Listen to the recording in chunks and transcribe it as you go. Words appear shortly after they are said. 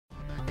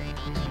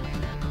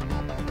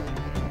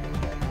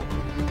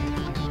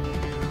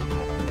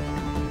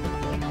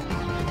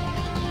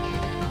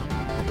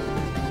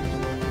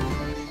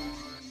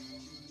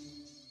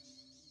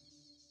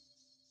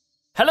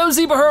Hello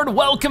Zebra Herd,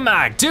 welcome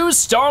back to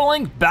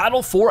Starlink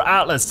Battle for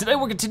Atlas. Today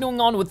we're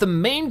continuing on with the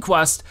main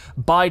quest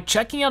by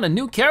checking out a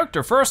new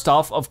character. First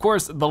off, of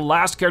course, the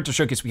last character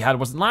showcase we had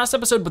wasn't last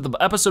episode, but the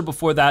episode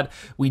before that,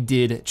 we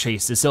did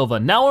Chase De Silva.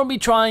 Now we'll be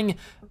trying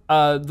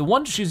the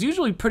one she's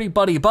usually pretty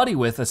buddy-buddy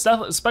with,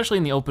 especially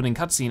in the opening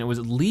cutscene. It was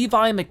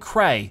Levi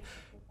McCray,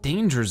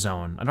 Danger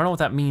Zone. I don't know what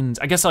that means.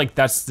 I guess like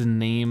that's the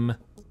name.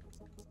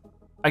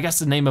 I guess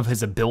the name of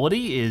his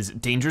ability is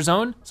Danger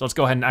Zone, so let's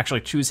go ahead and actually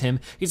choose him.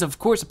 He's of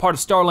course a part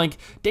of Starlink.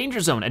 Danger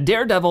Zone, a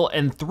daredevil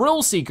and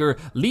thrill seeker,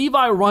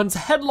 Levi runs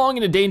headlong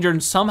into danger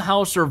and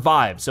somehow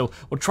survives. So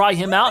we'll try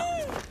him out.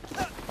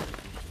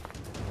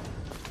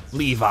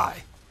 Levi.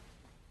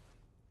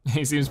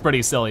 He seems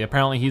pretty silly.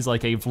 Apparently he's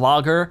like a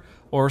vlogger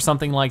or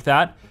something like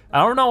that. I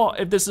don't know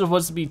if this is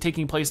supposed to be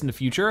taking place in the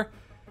future.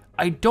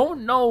 I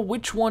don't know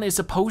which one is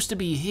supposed to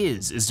be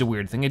his, is the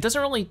weird thing. It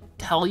doesn't really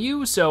tell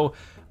you, so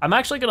I'm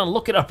actually gonna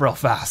look it up real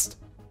fast.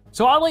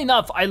 So oddly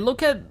enough, I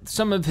look at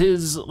some of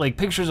his like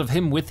pictures of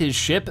him with his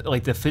ship,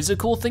 like the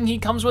physical thing he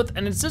comes with,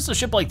 and it's just a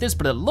ship like this,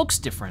 but it looks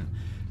different.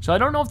 So I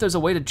don't know if there's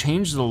a way to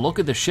change the look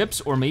of the ships,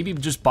 or maybe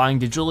just buying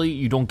digitally,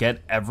 you don't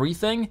get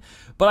everything.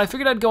 But I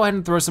figured I'd go ahead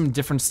and throw some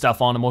different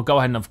stuff on, and we'll go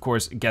ahead and of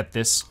course get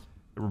this,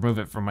 remove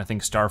it from, I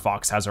think Star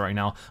Fox has it right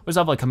now. We just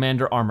have like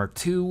Commander Armor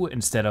 2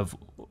 instead of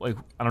like,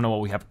 I don't know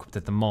what we have equipped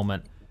at the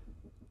moment.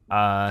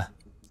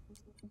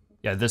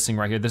 Yeah, this thing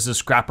right here, this is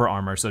Scrapper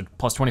Armor, so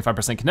plus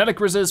 25% kinetic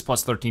resist,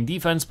 plus 13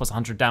 defense, plus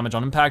 100 damage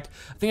on impact.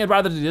 I think I'd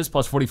rather do this,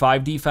 plus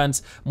 45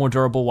 defense, more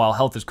durable while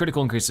health is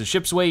critical, increases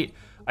ship's weight.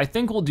 I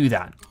think we'll do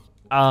that.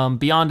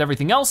 Beyond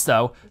everything else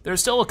though,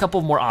 there's still a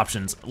couple more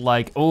options,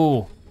 like,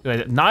 oh,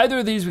 neither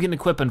of these we can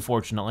equip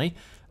unfortunately,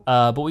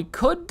 but we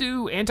could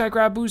do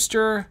anti-grav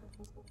booster.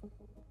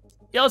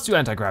 Yeah, let's do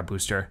anti-grav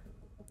booster.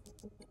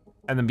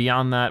 And then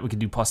beyond that, we could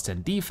do plus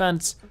 10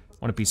 defense.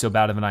 Wouldn't be so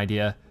bad of an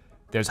idea.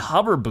 There's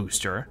hover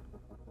booster,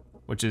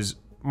 which is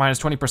minus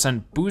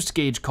 20% boost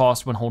gauge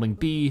cost when holding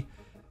B.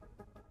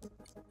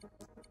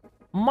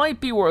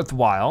 Might be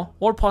worthwhile,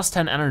 or plus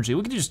 10 energy.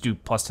 We could just do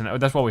plus 10,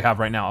 that's what we have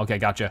right now. Okay,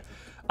 gotcha.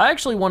 I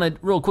actually wanna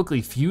real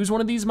quickly fuse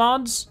one of these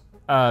mods,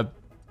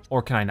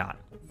 or can I not?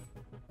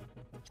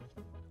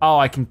 Oh,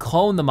 I can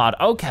clone the mod,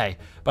 okay.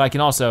 But I can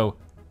also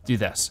do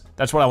this.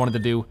 That's what I wanted to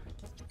do.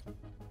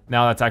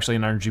 Now that's actually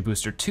an energy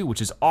booster too,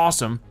 which is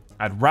awesome.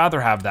 I'd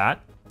rather have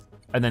that.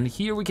 And then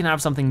here we can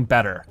have something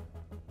better.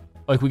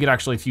 Like we could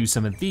actually fuse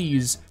some of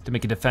these to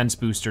make a defense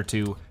booster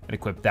too and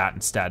equip that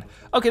instead.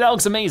 Okay, that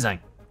looks amazing.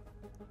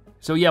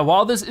 So yeah,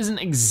 while this isn't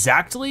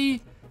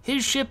exactly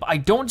his ship, I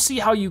don't see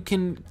how you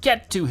can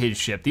get to his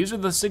ship. These are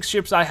the 6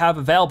 ships I have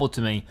available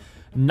to me.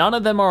 None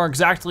of them are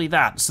exactly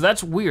that, so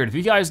that's weird. If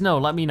you guys know,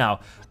 let me know.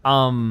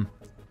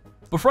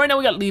 But for right now,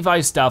 we got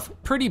Levi's stuff,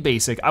 pretty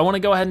basic. I wanna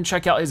go ahead and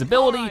check out his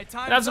ability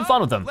and have some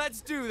fun with him.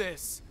 Let's do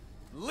this.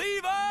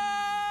 Levi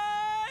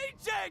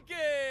Jenkins!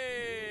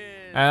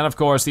 And of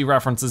course, he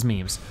references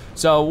memes.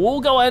 So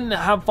we'll go ahead and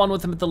have fun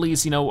with him at the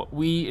least. You know,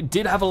 we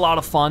did have a lot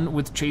of fun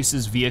with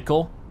Chase's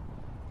vehicle.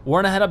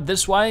 We're gonna head up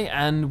this way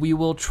and we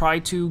will try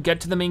to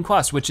get to the main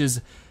quest, which is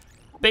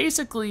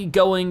basically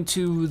going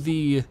to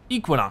the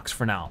Equinox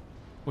for now,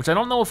 which I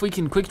don't know if we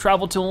can quick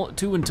travel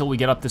to until we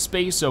get up to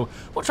space. So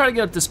we'll try to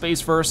get up to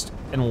space first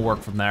and we'll work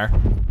from there.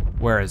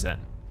 Where is it?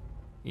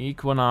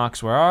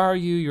 Equinox, where are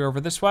you? You're over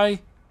this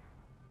way?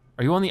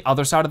 Are you on the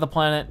other side of the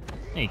planet?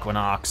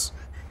 Equinox.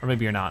 Or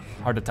maybe you're not,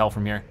 hard to tell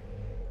from here.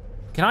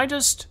 Can I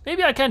just,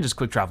 maybe I can just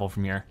quick travel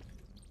from here.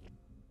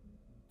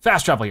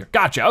 Fast travel here,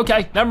 gotcha,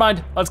 okay, never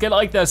mind. Let's get it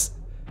like this.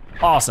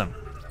 Awesome.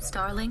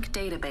 Starlink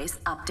database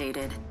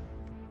updated.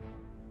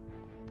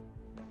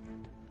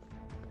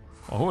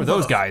 Well, who are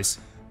those guys?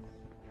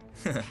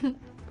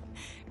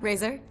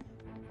 Razor?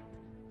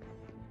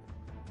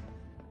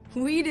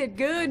 We did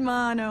good,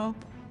 Mono.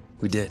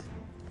 We did.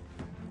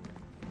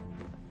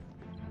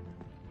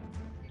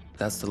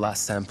 That's the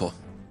last sample.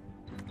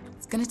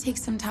 It's gonna take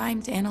some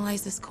time to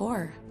analyze this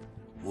core.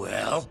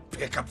 Well,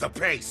 pick up the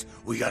pace.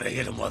 We gotta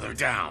hit them while they're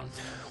down.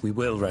 We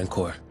will,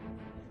 Rancor.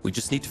 We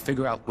just need to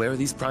figure out where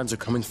these primes are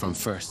coming from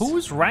first.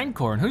 Who's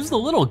Rancor and who's the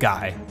little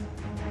guy?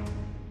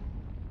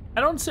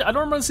 I don't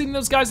remember seeing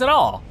those guys at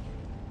all.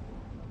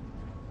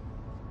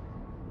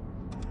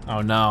 Oh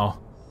no.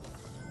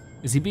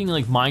 Is he being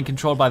like mind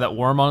controlled by that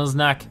worm on his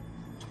neck?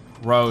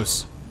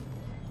 Gross.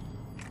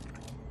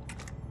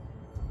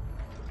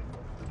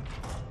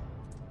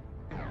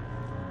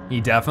 He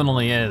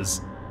definitely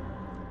is.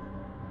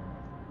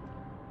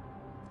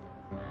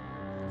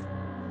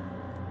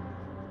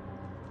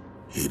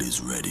 It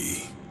is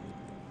ready.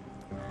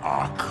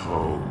 Our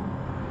code.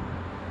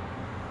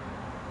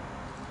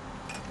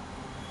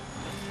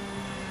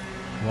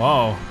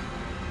 Whoa.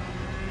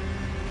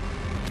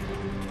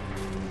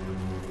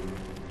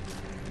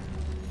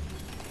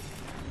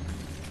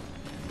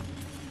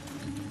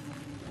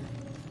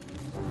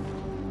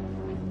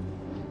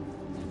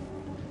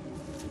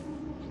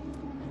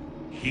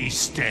 He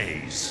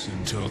stays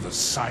until the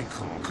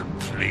cycle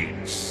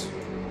completes.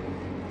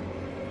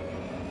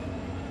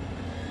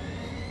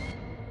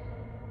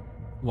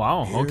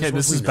 Wow, Here's okay, what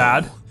this we is know.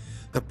 bad.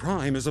 The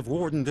Prime is of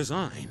Warden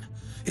design.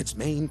 Its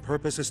main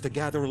purpose is to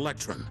gather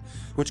Electrum,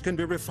 which can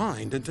be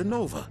refined into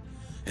Nova,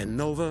 and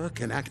Nova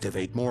can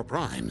activate more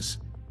Primes.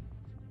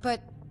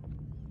 But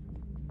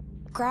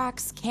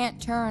Grax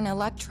can't turn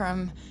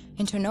Electrum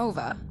into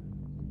Nova.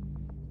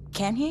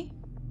 Can he?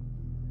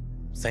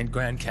 St.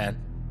 Grand can.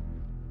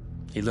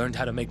 He learned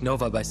how to make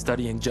Nova by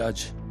studying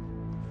Judge.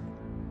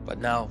 But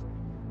now...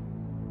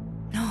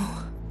 No.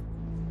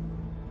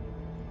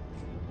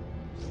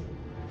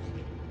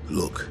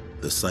 Look,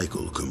 the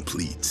cycle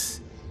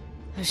completes.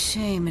 A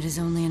shame it is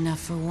only enough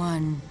for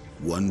one.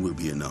 One will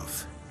be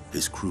enough.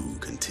 His crew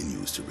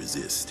continues to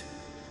resist.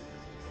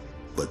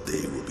 But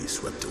they will be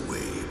swept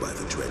away by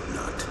the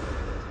Dreadnought.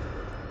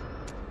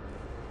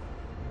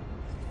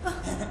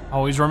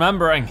 Oh, he's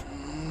remembering.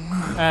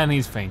 And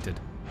he's fainted.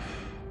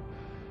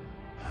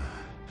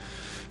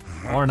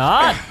 Or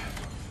not.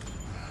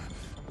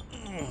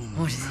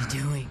 What is he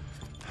doing?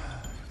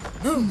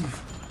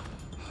 Move!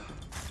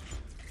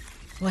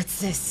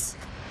 What's this?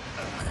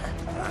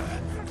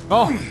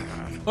 Oh,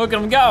 look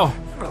at him go.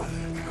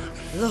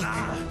 Look.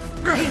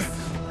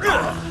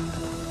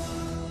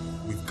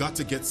 We've got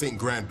to get St.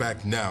 Grand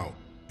back now,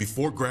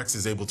 before Grax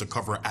is able to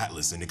cover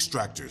Atlas and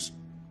extractors.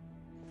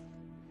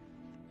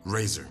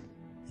 Razor,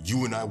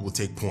 you and I will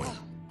take point.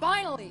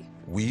 Finally!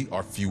 We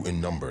are few in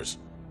numbers,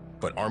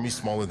 but armies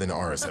smaller than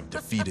ours have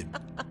defeated...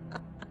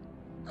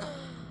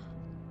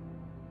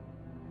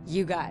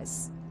 You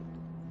guys.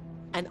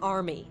 An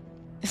army.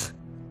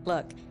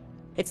 Look,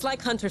 it's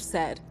like Hunter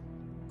said.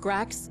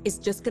 Grax is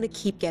just gonna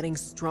keep getting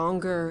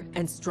stronger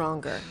and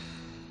stronger.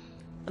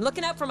 I'm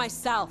looking out for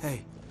myself.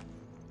 Hey.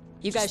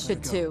 You guys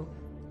should too.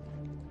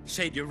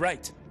 Shade, you're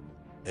right.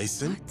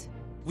 Asen?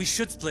 We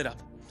should split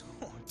up.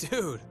 Oh,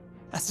 dude,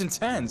 that's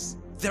intense.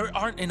 There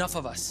aren't enough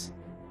of us.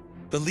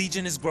 The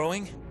Legion is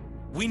growing.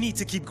 We need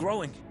to keep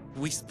growing.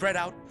 We spread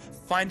out,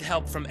 find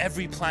help from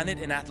every planet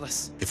in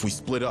Atlas. If we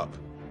split up,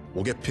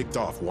 we'll get picked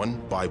off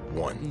one by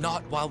one.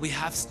 Not while we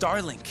have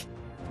Starlink.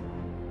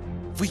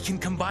 We can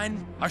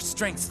combine our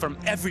strengths from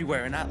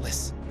everywhere in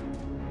Atlas.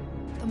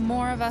 The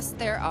more of us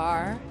there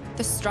are,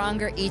 the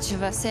stronger each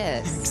of us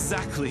is.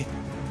 Exactly.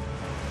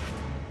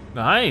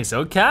 Nice,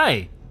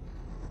 okay.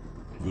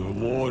 The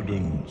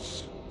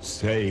Wardens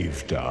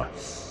saved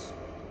us.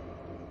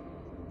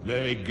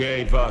 They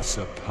gave us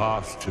a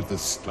path to the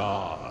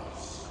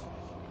stars.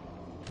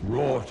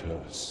 Brought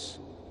us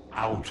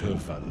out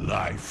of a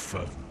life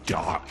of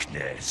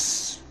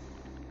darkness.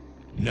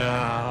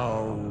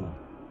 Now,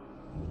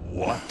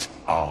 what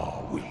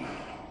are we?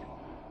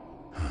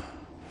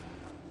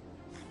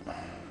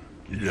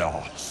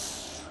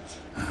 Lost.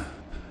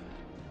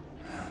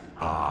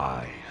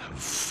 I have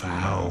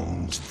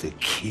found the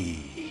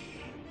key.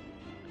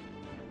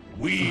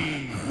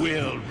 We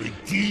will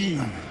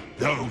redeem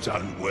those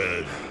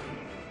unworthy.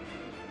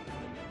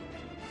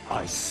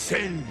 I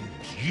send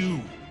you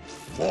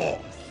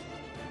forth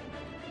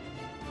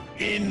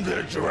in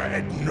the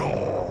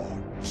Dreadnought.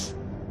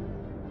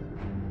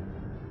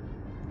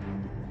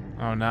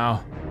 Oh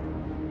no.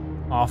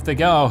 Off they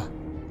go.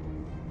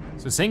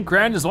 So St.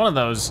 Grand is one of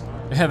those.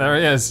 Yeah, there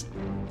he is.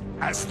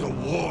 As the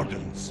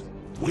Wardens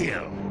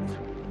willed.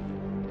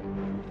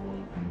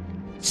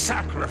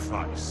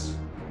 Sacrifice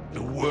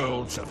the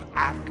worlds of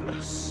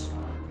Atlas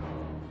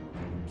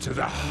to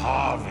the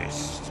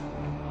harvest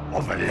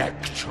of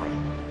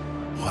Electrum.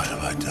 What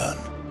have I done?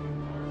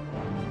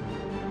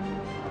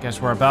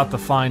 Guess we're about to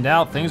find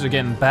out. Things are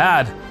getting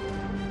bad.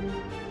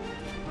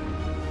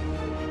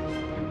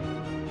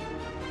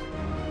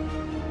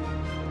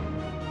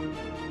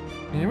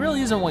 It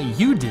really isn't what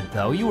you did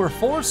though. You were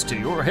forced to,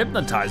 you were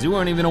hypnotized. You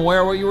weren't even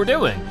aware of what you were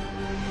doing.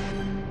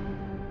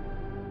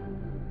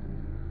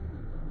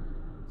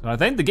 So I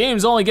think the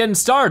game's only getting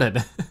started.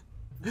 That's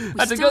a good thing.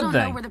 We still don't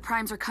know where the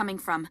primes are coming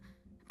from,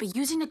 but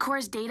using the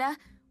core's data,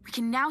 we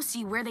can now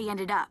see where they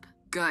ended up.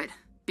 Good,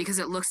 because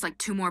it looks like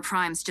 2 more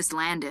primes just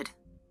landed.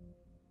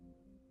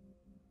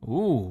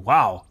 Ooh,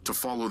 wow. To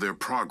follow their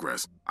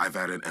progress, I've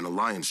added an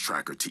alliance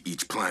tracker to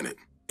each planet.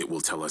 It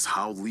will tell us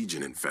how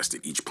Legion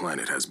infested each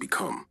planet has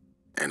become,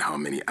 and how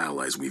many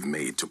allies we've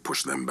made to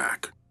push them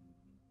back.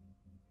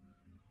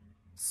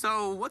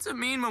 So, what's it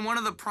mean when one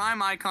of the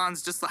prime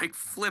icons just like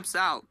flips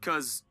out?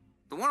 Cause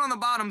the one on the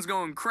bottom's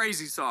going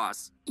crazy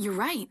sauce. You're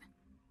right.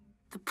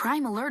 The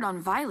prime alert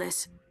on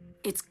Vilas,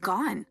 it's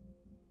gone.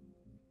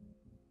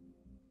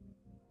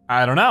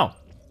 I don't know.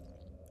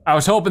 I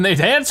was hoping they'd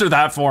answer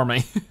that for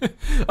me.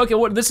 Okay,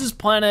 what? This is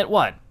planet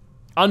what?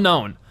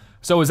 Unknown.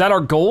 So is that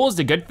our goal, is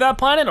to get to that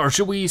planet, or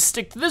should we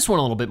stick to this one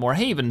a little bit more,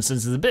 Haven,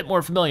 since it's a bit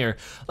more familiar?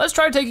 Let's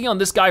try taking on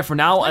this guy for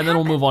now, and then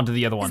we'll move on to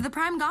the other one. Is the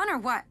prime gone or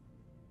what?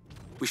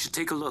 We should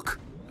take a look.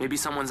 Maybe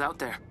someone's out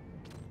there.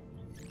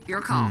 Your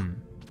call.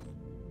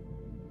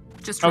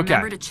 Just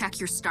remember to check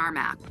your star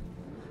map.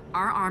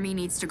 Our army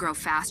needs to grow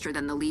faster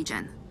than the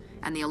Legion,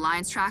 and the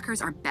Alliance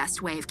trackers are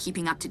best way of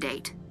keeping up to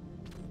date.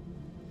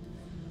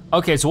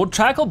 Okay, so we'll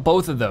tackle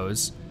both of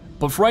those,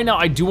 but for right now,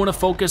 I do want to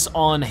focus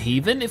on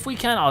Haven if we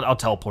can. I'll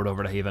teleport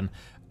over to Haven.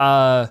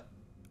 Or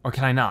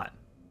can I not?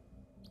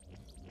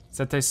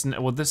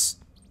 Will this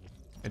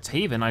It's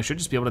Haven, I should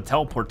just be able to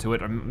teleport to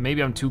it. Or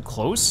maybe I'm too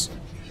close?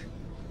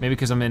 Maybe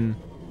because I'm in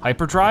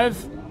hyperdrive?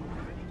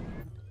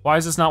 Why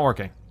is this not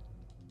working?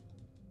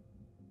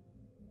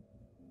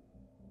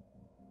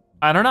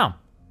 I don't know.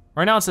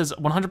 Right now it says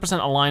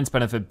 100% alliance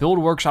benefit, build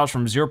workshops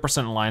from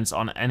 0% alliance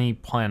on any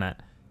planet.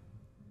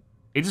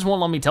 It just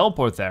won't let me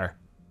teleport there.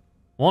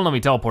 Won't let me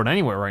teleport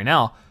anywhere right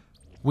now.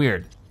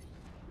 Weird.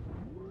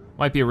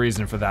 Might be a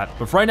reason for that.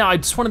 But for right now, I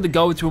just wanted to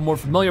go to a more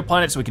familiar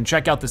planet so we can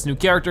check out this new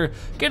character,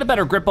 get a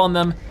better grip on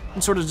them,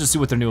 and sort of just see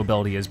what their new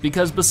ability is.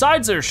 Because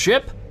besides their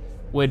ship,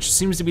 which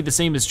seems to be the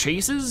same as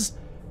Chase's,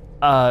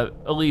 at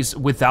least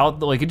without,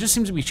 like, it just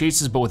seems to be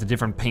Chase's but with a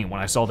different paint when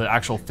I saw the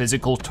actual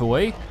physical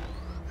toy.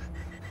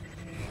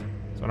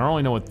 So I don't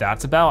really know what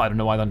that's about. I don't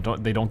know why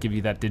they don't give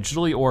you that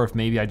digitally, or if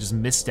maybe I just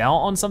missed out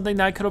on something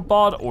that I could have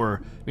bought,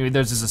 or maybe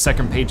there's just a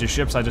second page of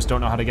ships I just don't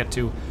know how to get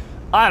to.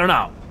 I don't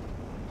know.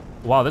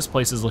 Wow, this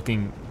place is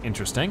looking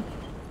interesting.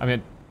 I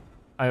mean,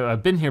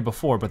 I've been here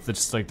before, but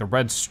just like the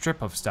red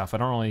strip of stuff, I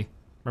don't really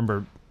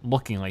remember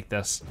looking like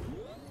this.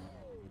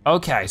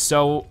 Okay,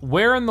 so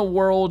where in the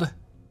world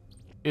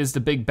is the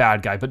big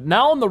bad guy? But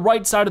now on the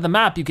right side of the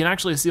map, you can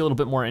actually see a little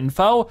bit more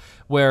info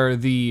where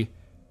the,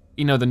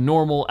 you know, the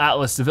normal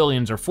Atlas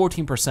civilians are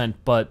 14%,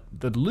 but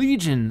the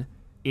Legion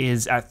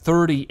is at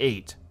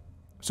 38.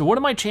 So what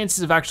are my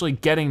chances of actually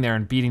getting there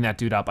and beating that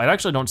dude up? I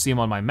actually don't see him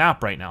on my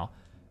map right now.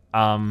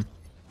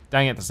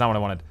 Dang it, that's not what I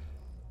wanted.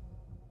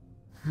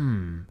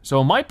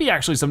 So it might be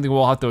actually something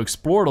we'll have to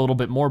explore a little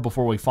bit more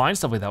before we find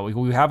stuff like that.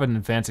 We have an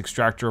advanced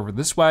extractor over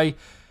this way.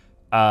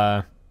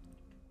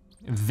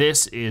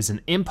 This is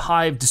an imp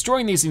hive.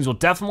 Destroying these things will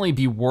definitely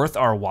be worth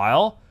our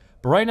while,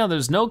 but right now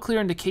there's no clear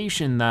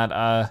indication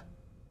that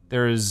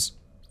there is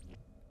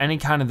any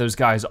kind of those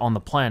guys on the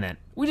planet.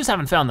 We just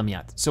haven't found them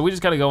yet, so we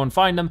just gotta go and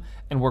find them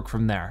and work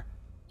from there.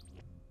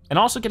 And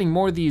also getting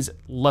more of these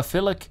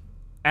lephilic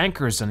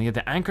anchors. And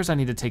the anchors I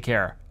need to take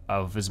care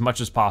of as much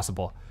as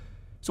possible.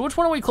 So which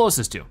one are we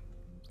closest to?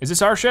 Is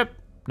this our ship?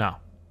 No.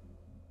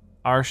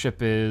 Our ship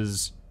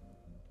is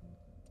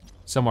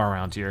somewhere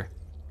around here,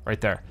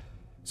 right there.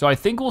 So I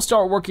think we'll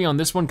start working on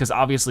this one because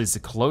obviously it's the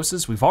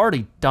closest. We've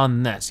already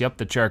done this, yep,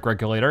 the Cherrick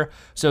regulator.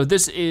 So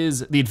this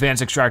is the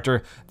advanced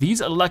extractor. These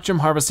electrum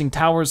harvesting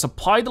towers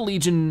supply the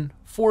Legion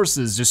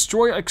forces,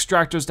 destroy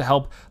extractors to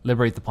help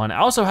liberate the planet.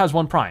 It also has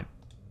 1 prime.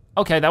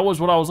 Okay, that was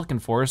what I was looking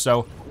for,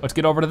 so let's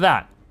get over to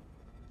that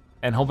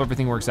and hope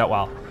everything works out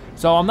well.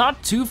 So I'm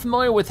not too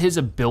familiar with his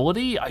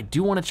ability. I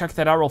do want to check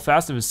that out real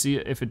fast to see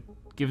if it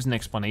gives an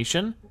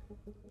explanation.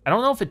 I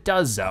don't know if it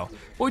does though,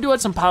 but we do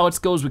have some pilot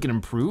skills we can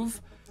improve.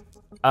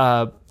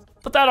 But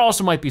that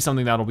also might be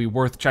something that'll be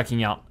worth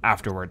checking out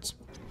afterwards.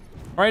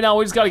 Right now,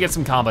 we just gotta get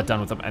some combat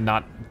done with him and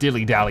not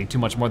dilly-dally too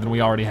much more than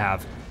we already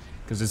have.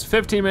 Because it's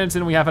 15 minutes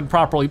and we haven't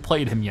properly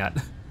played him yet.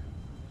 So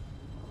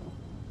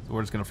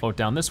we're just gonna float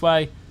down this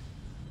way.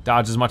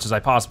 Dodge as much as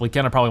I possibly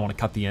can. I probably want to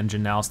cut the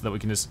engine now so that we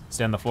can just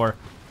stay on the floor.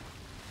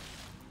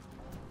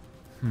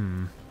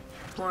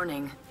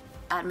 Warning,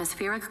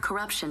 atmospheric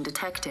corruption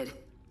detected.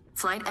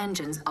 Flight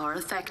engines are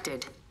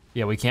affected.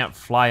 Yeah, we can't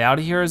fly out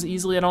of here as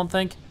easily, I don't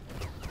think.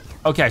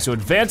 Okay, so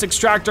advanced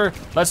extractor.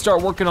 Let's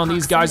start working on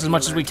these guys as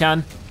much as we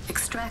can.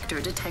 Extractor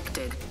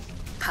detected.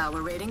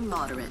 Power rating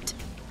moderate.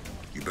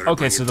 You better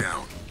bring it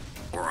down,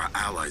 or our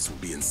allies will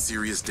be in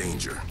serious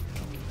danger.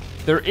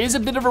 There is a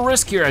bit of a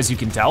risk here, as you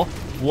can tell.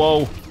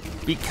 Whoa,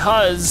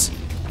 because,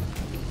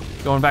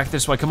 going back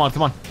this way, come on,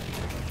 come on.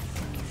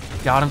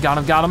 Got him, got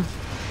him, got him.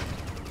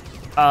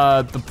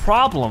 The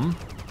problem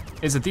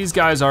is that these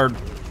guys are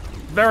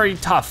very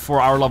tough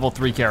for our level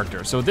 3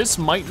 character. So this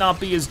might not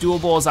be as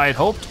doable as I had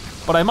hoped,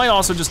 but I might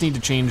also just need to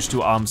change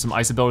to some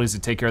ice abilities to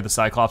take care of the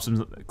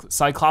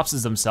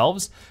Cyclopses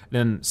themselves,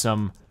 then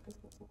some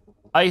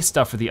ice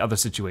stuff for the other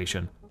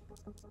situation.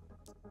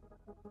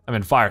 I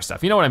mean fire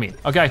stuff, you know what I mean.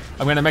 Okay,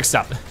 I'm gonna mix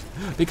up.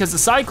 Because the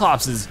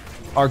Cyclopses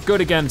are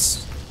good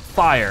against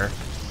fire.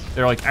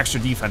 They're like extra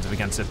defensive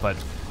against it, but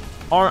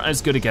aren't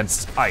as good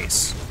against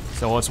ice.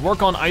 So let's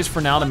work on ice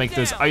for now to make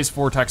those ice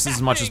vortexes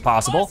as much as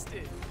possible.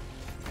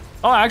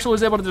 Oh, I actually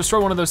was able to destroy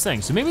one of those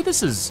things. So maybe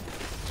this is,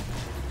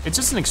 it's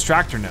just an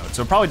extractor node,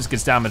 so it probably just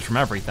gets damage from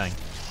everything.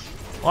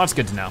 Well, that's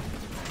good to know.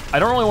 I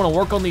don't really wanna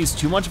work on these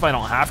too much if I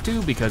don't have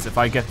to, because if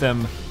I get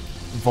them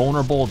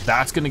vulnerable,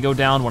 that's gonna go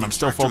down when I'm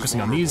still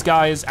focusing on these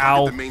guys.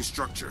 Ow. The main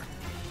structure.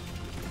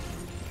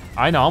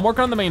 I know, I'm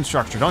working on the main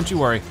structure, don't you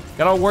worry.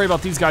 Gotta worry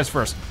about these guys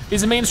first.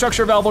 Is the main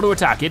structure available to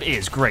attack? It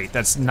is, great,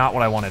 that's not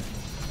what I wanted.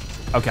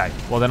 Okay,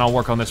 well then I'll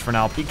work on this for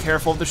now. Be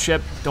careful of the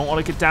ship, don't let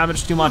it get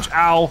damaged too much.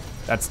 Ow,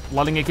 that's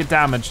letting it get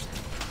damaged.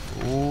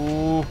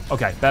 Ooh,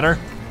 okay, better.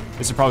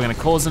 This is probably gonna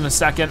close in a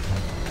second.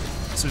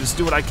 So just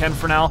do what I can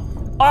for now.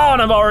 Oh,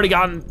 and I've already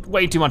gotten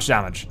way too much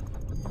damage.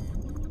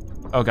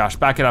 Oh gosh,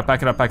 back it up,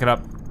 back it up, back it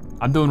up.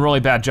 I'm doing a really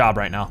bad job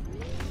right now.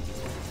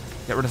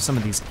 Get rid of some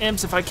of these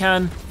imps if I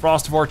can.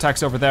 Frost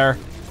Vortex over there.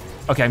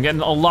 Okay, I'm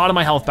getting a lot of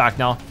my health back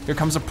now. Here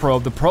comes a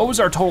probe. The probes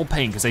are total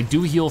pain because they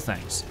do heal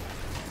things.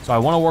 So I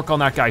wanna work on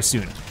that guy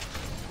soon.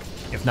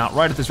 If not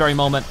right at this very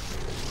moment.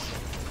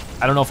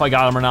 I don't know if I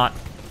got him or not.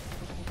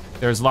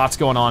 There's lots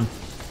going on.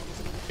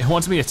 It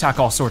wants me to attack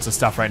all sorts of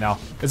stuff right now.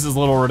 This is a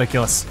little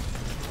ridiculous,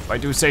 if I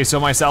do say so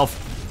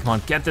myself. Come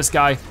on, get this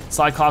guy.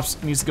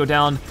 Cyclops needs to go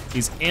down.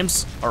 These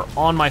imps are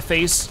on my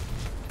face.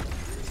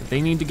 So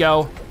they need to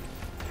go.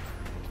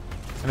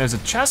 And there's a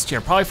chest here,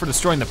 probably for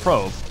destroying the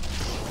probe.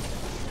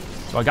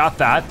 So I got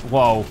that.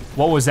 Whoa,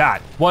 what was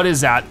that? What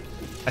is that?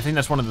 I think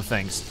that's one of the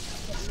things.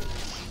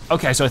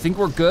 Okay, so I think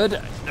we're good.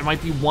 There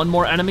might be one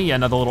more enemy, yeah,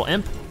 another little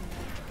imp.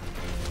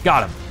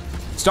 Got him.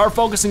 Start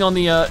focusing on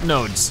the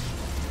nodes.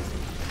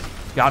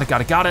 Got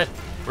it.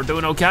 We're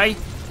doing okay.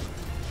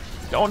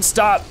 Don't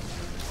stop.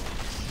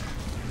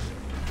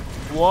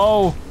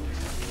 Whoa.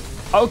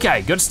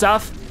 Okay, good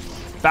stuff.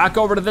 Back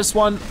over to this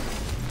one.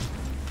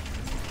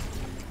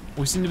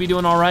 We seem to be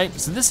doing all right.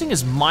 So this thing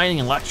is mining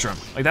electrum.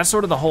 Like, that's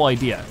sort of the whole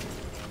idea.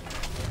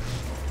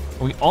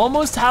 We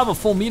almost have a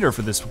full meter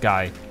for this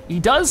guy. He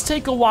does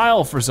take a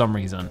while for some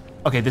reason.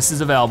 Okay, this is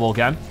available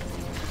again.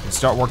 Let's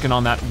start working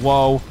on that.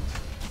 Whoa.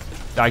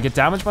 Did I get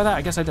damaged by that?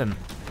 I guess I didn't.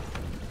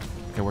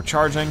 Okay, we're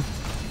charging.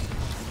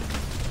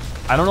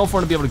 I don't know if we're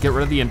gonna be able to get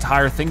rid of the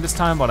entire thing this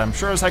time, but I'm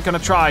sure as heck gonna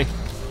try.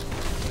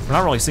 We're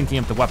not really syncing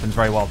up the weapons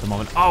very well at the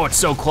moment. Oh, it's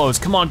so close.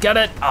 Come on, get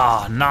it.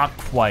 Ah, not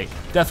quite.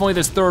 Definitely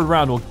this third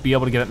round we'll be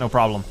able to get it, no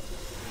problem.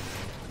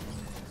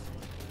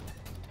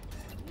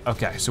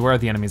 Okay, so where are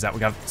the enemies at? We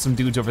got some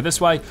dudes over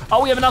this way.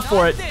 Oh, we have enough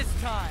for it.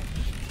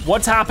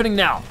 What's happening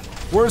now?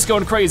 We're just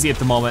going crazy at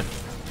the moment.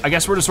 I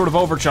guess we're just sort of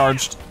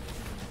overcharged.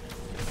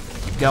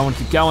 Keep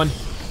going.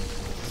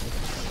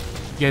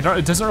 Yeah,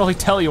 it doesn't really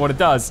tell you what it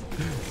does,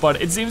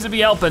 but it seems to be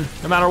helping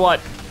no matter what.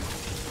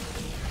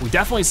 We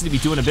definitely seem to be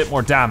doing a bit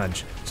more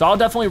damage. So I'll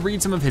definitely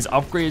read some of his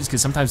upgrades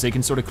because sometimes they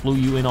can sort of clue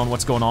you in on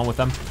what's going on with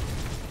them.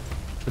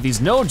 But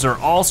these nodes are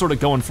all sort of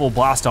going full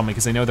blast on me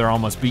because they know they're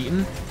almost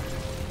beaten.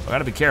 I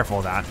gotta be careful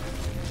of that.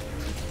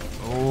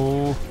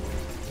 Oh.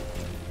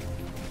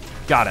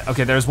 Got it,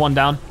 okay, there's one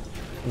down.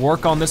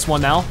 Work on this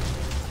one now,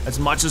 as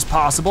much as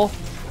possible.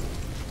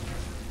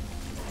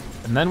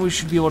 And then we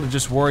should be able to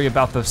just worry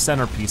about the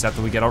centerpiece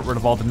after we get rid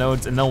of all the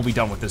nodes, and then we'll be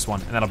done with this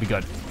one, and that'll be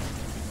good.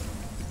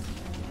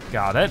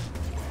 Got it.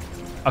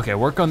 Okay,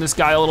 work on this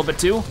guy a little bit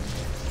too.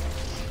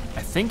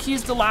 I think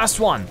he's the last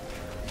one.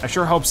 I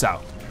sure hope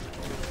so.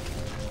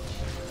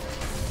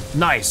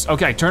 Nice,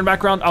 okay, turn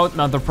back around. Oh,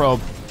 another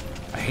probe.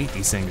 I hate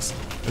these things.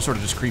 They're sort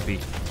of just creepy.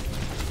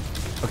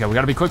 Okay, we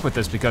gotta be quick with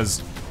this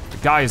because the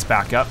guy is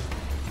back up.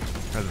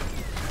 Or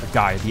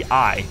the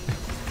eye.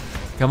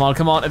 Come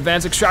on,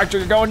 advanced extractor,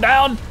 you're going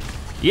down.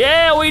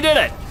 Yeah, we did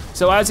it.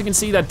 So as you can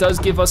see, that does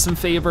give us some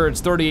favor.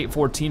 It's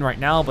 38-14 right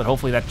now, but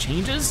hopefully that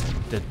changes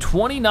to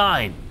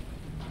 29.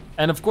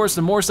 And of course,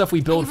 the more stuff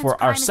we build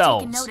for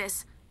ourselves.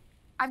 Notice.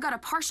 I've got a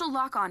partial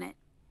lock on it.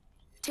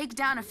 Take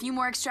down a few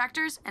more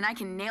extractors and I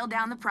can nail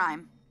down the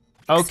prime.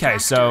 Okay,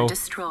 so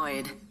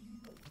destroyed.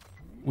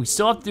 We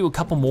still have to do a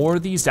couple more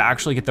of these to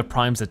actually get the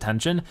prime's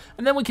attention,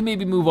 and then we can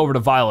maybe move over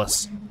to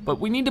villainous. But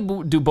we need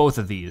to do both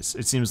of these.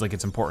 It seems like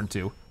it's important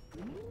to.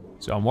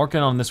 So I'm working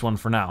on this one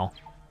for now,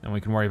 and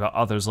we can worry about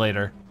others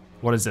later.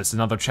 What is this,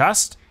 another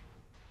chest?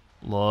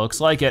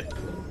 Looks like it.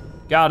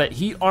 Got it,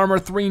 heat armor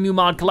 3 new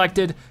mod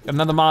collected. Got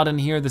another mod in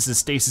here, this is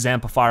stasis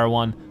amplifier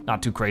 1.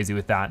 Not too crazy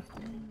with that.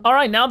 All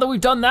right, now that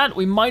we've done that,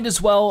 we might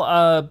as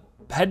well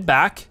head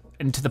back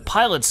into the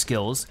pilot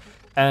skills.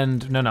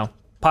 And no,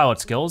 pilot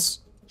skills.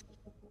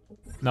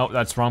 No,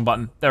 that's the wrong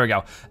button. There we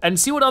go. And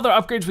see what other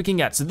upgrades we can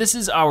get. So this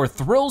is our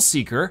Thrill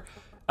Seeker.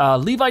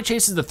 Levi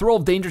chases the thrill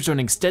of danger zone,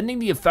 extending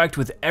the effect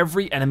with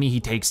every enemy he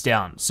takes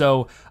down.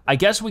 So I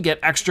guess we get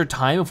extra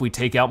time if we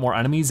take out more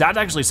enemies. That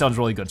actually sounds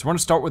really good. So we're gonna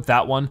start with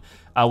that one.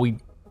 We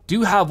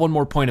do have one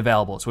more point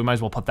available, so we might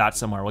as well put that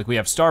somewhere. Like we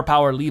have star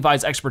power.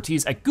 Levi's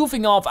expertise at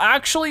goofing off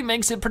actually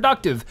makes it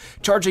productive,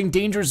 charging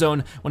danger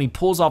zone when he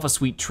pulls off a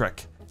sweet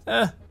trick.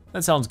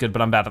 That sounds good,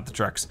 but I'm bad at the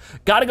tricks.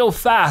 Gotta go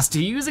fast.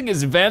 Using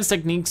his advanced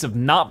techniques of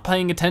not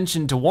paying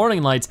attention to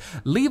warning lights,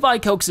 Levi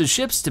coaxes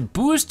ships to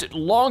boost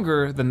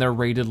longer than their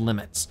rated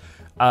limits.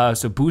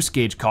 So boost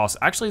gauge cost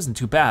actually isn't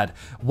too bad.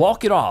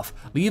 Walk it off.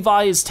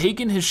 Levi has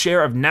taken his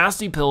share of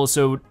nasty pills,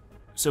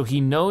 so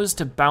he knows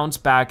to bounce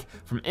back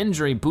from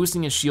injury,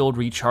 boosting his shield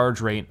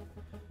recharge rate.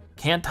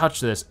 Can't touch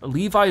this.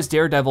 Levi's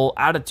daredevil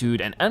attitude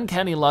and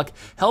uncanny luck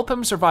help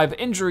him survive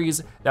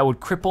injuries that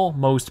would cripple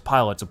most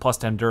pilots. A plus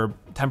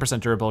 10%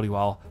 durability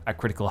while at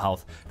critical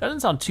health. That doesn't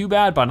sound too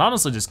bad, but I'd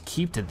honestly just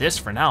keep to this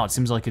for now. It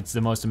seems like it's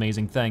the most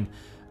amazing thing.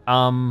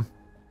 And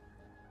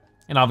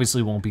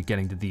obviously won't be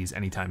getting to these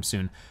anytime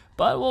soon,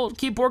 but we'll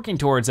keep working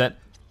towards it,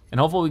 and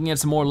hopefully we can get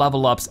some more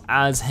level ups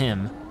as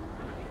him.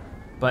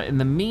 But in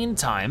the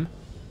meantime,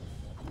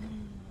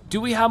 do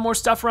we have more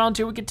stuff around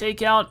here we could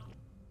take out?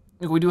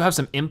 We do have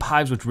some imp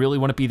hives, which really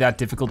wouldn't be that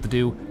difficult to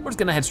do. We're just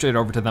gonna head straight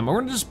over to them. We're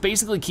gonna just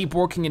basically keep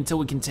working until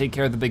we can take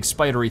care of the big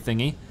spidery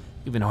thingy,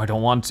 even though I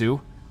don't want to.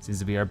 Seems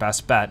to be our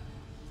best bet.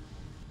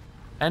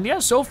 And yeah,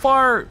 so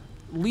far,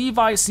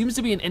 Levi seems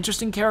to be an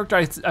interesting character.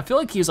 I feel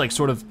like he's like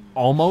sort of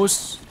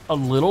almost a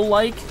little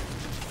like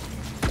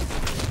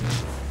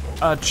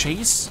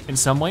Chase in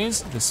some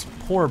ways. This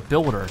poor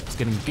builder is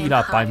getting beat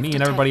up by me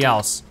and everybody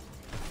else.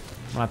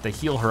 I'm gonna have to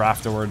heal her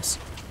afterwards.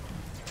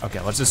 Okay,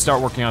 let's just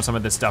start working on some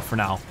of this stuff for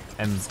now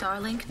and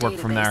Starlink work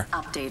from there.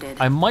 Updated.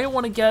 I might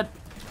want to get,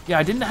 yeah,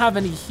 I didn't have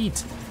any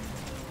heat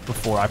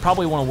before. I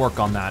probably want to work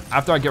on that.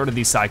 After I get rid of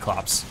these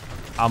Cyclops,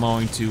 I'm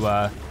going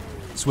to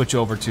switch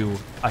over to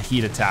a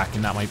heat attack,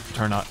 and that might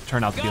turn out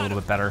to be a little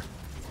bit better.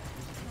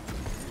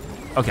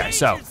 Okay,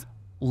 so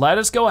let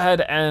us go ahead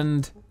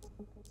and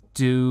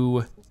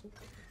do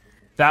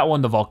that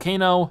one, the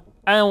volcano,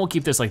 and we'll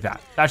keep this like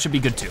that. That should be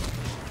good too.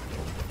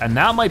 And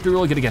that might be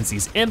really good against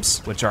these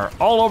imps, which are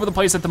all over the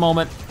place at the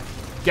moment.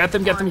 Get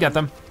them, get them, get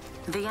them.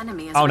 The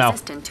enemy is Oh, no.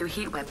 resistant to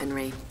heat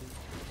weaponry.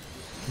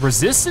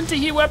 Resistant to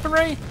heat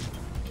weaponry?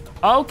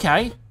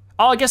 Okay.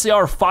 Oh, I guess they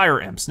are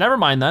fire imps. Never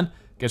mind then.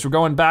 Guess we're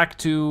going back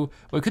to,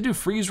 we could do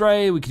freeze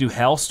ray, we could do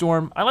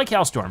hailstorm. I like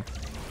hailstorm.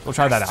 We'll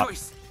try that out.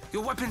 Choice.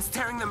 Your weapon's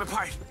tearing them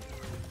apart.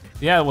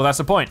 Yeah, well, that's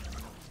the point.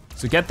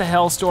 So get the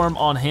hailstorm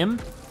on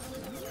him.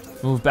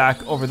 Move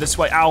back over this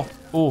way. Ow.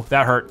 Ooh,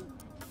 that hurt.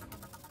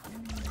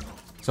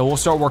 So we'll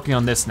start working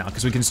on this now,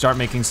 because we can start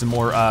making some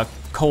more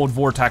cold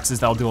vortexes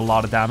that'll do a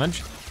lot of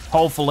damage.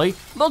 Hopefully.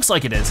 Looks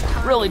like it is.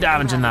 Really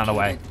damaging that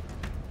away.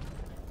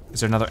 Is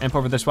there another imp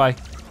over this way?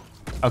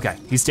 Okay,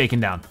 he's taken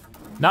down.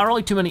 Not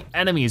really too many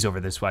enemies over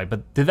this way,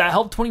 but did that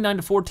help 29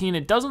 to 14?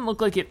 It doesn't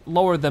look like it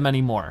lowered them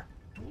anymore.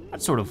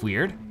 That's sort of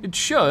weird. It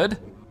should,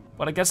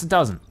 but I guess it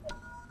doesn't.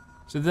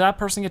 So did that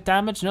person get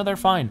damaged? No, they're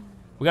fine.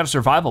 We got a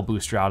survival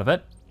booster out of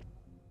it.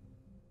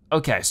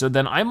 Okay, so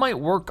then I might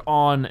work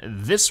on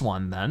this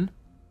one then.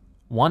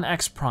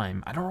 1x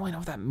prime, I don't really know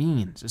what that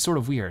means. It's sort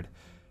of weird.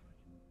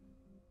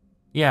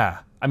 Yeah,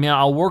 I mean,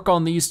 I'll work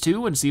on these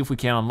two and see if we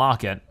can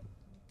unlock it.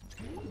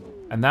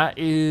 And that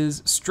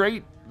is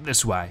straight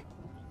this way.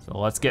 So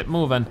let's get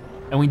moving.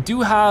 And we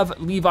do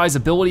have Levi's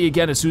ability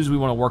again as soon as we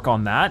wanna work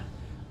on that.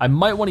 I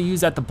might wanna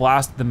use that to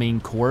blast the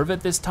main core of it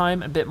this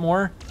time a bit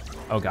more.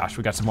 Oh gosh,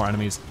 we got some more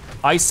enemies.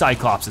 Ice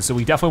Cyclopses, so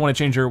we definitely wanna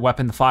change your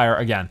weapon to fire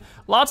again.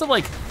 Lots of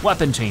like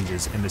weapon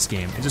changes in this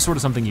game. It's just sort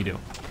of something you do.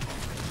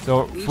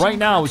 So right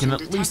now we can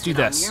at least do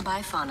this.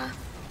 Nearby fauna.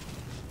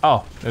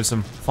 Oh, there's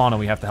some fauna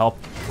we have to help.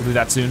 We'll do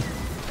that soon.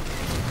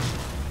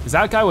 Because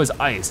that guy was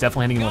ice.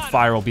 Definitely hitting him with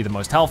fire will be the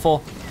most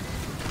helpful.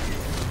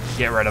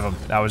 Get rid of him,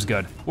 that was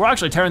good. We're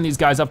actually tearing these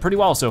guys up pretty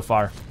well so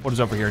far. What is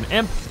over here, an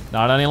imp?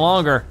 Not any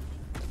longer.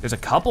 There's a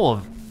couple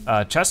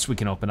of chests we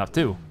can open up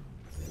too.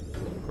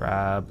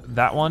 Grab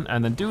that one,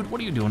 and then dude,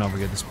 what are you doing over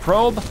here? This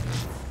probe?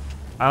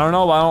 I don't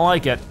know, but I don't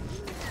like it.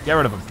 Get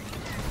rid of him.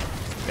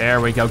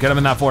 There we go, get him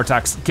in that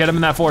vortex. Get him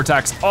in that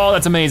vortex. Oh,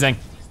 that's amazing.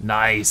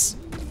 Nice.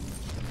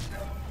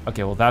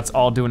 Okay, well that's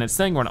all doing its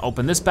thing. We're gonna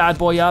open this bad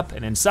boy up,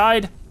 and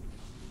inside,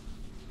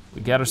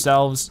 we get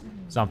ourselves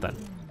something,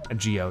 a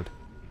geode.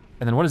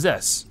 And then what is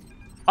this?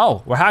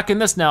 Oh, we're hacking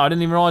this now. I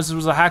didn't even realize this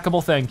was a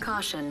hackable thing.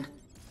 Caution,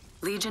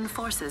 Legion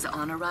forces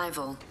on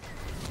arrival.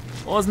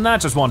 Well, isn't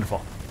that just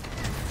wonderful?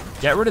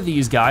 Get rid of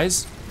these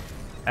guys.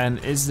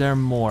 And is there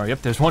more?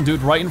 Yep, there's one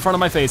dude right in front of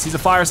my face. He's a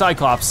fire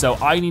cyclops, so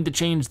I need to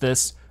change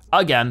this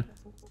again.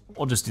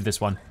 We'll just do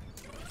this one.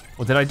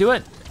 Well, did I do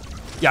it?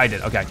 Yeah, I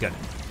did, okay, good.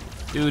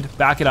 Dude,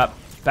 back it up,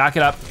 back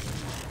it up.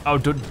 Oh,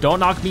 don't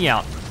knock me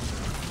out.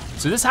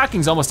 So this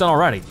hacking's almost done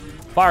already.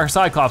 Fire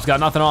Cyclops got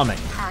nothing on me.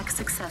 Hack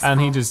successful.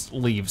 And he just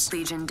leaves.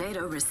 Legion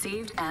data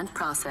received and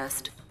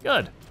processed.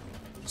 Good.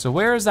 So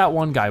where is that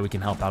one guy we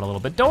can help out a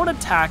little bit? Don't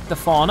attack the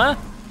fauna.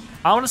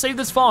 I wanna save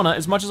this fauna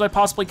as much as I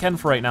possibly can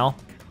for right now.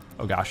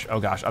 Oh gosh,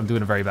 I'm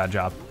doing a very bad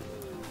job.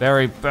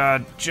 Very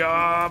bad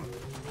job.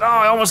 Oh,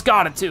 I almost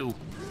got it too.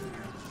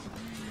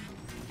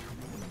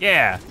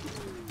 Yeah.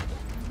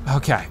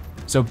 Okay,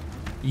 so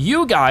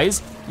you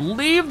guys,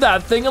 leave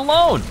that thing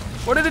alone.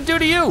 What did it do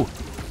to you?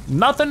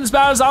 Nothing as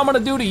bad as I'm gonna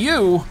do to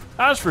you,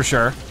 that's for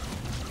sure.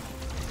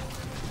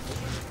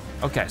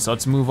 Okay, so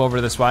let's move over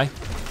this way.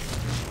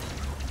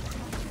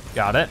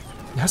 Got it.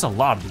 There's a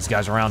lot of these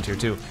guys around here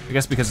too. I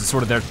guess because it's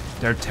sort of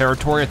their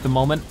territory at the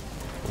moment.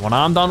 But when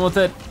I'm done with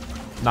it,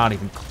 not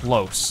even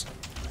close.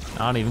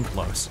 Not even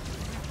close.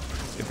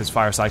 Let's get this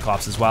fire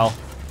cyclops as well.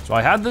 So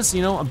I had this,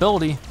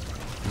 ability,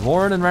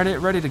 roaring and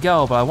ready to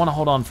go, but I wanna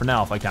hold on for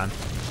now if I can.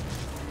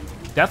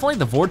 Definitely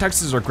the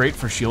vortexes are great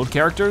for shield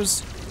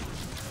characters.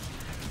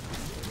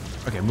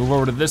 Okay, move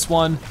over to this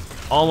one.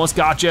 Almost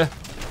got you.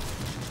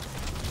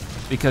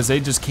 Because they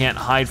just can't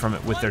hide from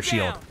it with their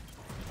shield.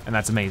 And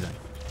that's amazing.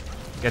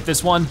 Get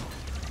this one,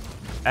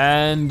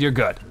 and you're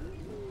good.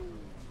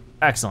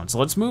 Excellent, so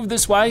let's move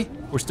this way.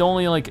 We're still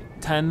only like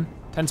 10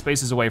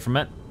 spaces away from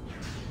it.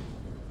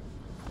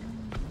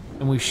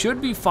 And we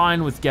should be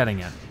fine with getting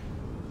it.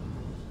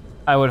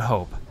 I would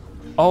hope.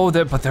 Oh,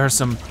 but there's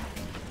some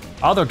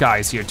other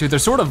guys here too. They're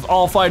sort of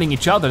all fighting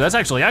each other. That's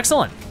actually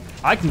excellent.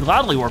 I can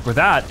gladly work with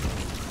that.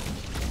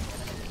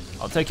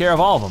 I'll take care of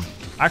all of them.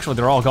 Actually,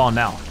 they're all gone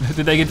now.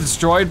 Did they get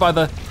destroyed by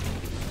the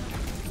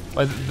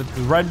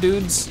red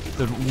dudes?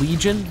 The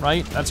Legion,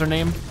 right? That's their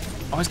name?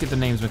 I always get the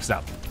names mixed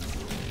up.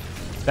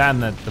 That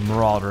and the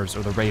Marauders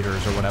or the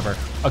Raiders or whatever.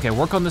 Okay,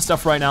 work on this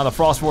stuff right now. The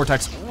Frost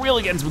Vortex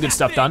really getting some good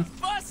stuff done.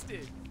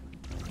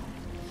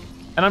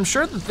 And I'm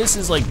sure that this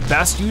is like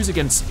best used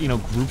against,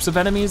 groups of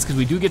enemies because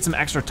we do get some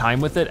extra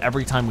time with it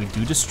every time we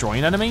do destroy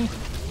an enemy.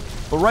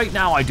 But right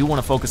now, I do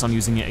wanna focus on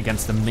using it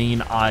against the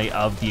main eye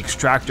of the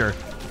extractor,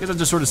 because that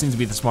just sort of seems to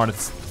be the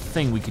smartest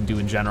thing we can do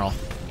in general.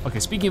 Okay,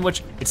 speaking of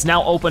which, it's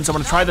now open, so I'm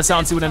gonna try this out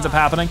and see what ends up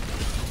happening.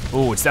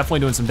 Ooh, it's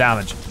definitely doing some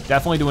damage.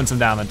 Definitely doing some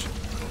damage.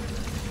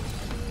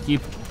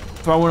 Keep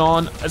throwing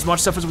on as much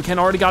stuff as we can.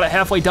 Already got it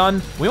halfway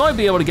done. We might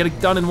be able to get it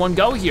done in one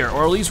go here,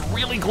 or at least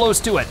really close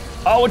to it.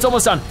 Oh, it's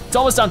almost done. It's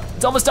almost done.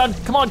 It's almost done.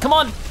 Come on, come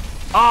on.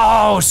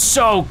 Oh,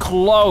 so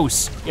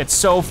close. Yet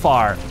so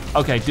far.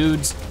 Okay,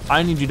 dudes,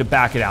 I need you to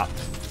back it out.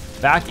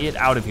 Back it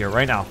out of here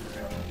right now.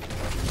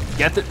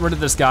 Get rid of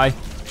this guy.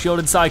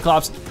 Shielded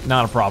Cyclops,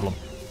 not a problem.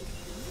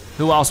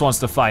 Who else wants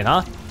to fight,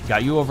 huh?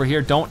 Got you over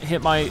here. Don't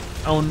hit my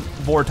own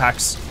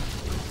vortex.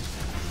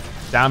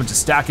 Damage is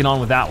stacking on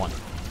with that one.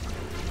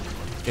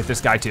 Get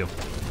this guy too.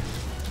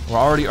 We're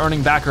already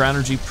earning back our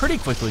energy pretty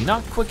quickly.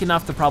 Not quick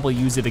enough to probably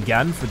use it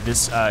again for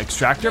this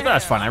extractor, but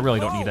that's fine. I really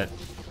don't need it.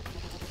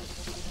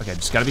 Okay,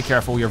 just gotta be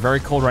careful. We are very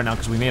cold right now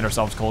because we made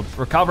ourselves cold.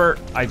 Recover.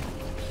 I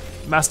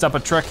messed up a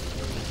trick.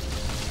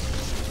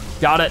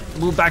 Got it.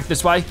 Move back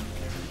this way.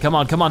 Come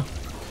on, come on.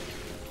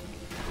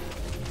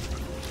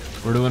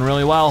 We're doing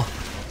really well,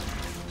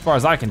 as far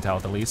as I can tell,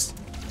 at least.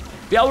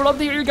 Yeah, I would love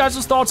to hear your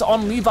guys' thoughts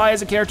on Levi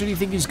as a character. Do you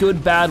think he's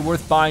good, bad,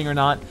 worth buying or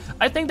not?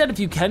 I think that if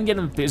you can get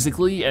him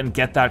physically and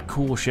get that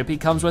cool ship he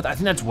comes with, I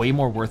think that's way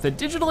more worth it.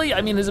 Digitally,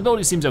 I mean, his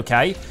ability seems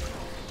okay.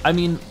 I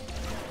mean,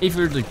 if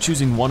you're like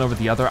choosing one over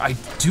the other, I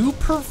do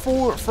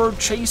prefer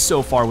Chase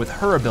so far with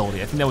her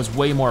ability. I think that was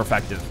way more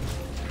effective.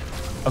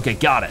 Okay,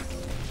 got it.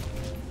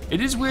 It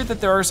is weird that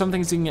there are some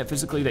things you can get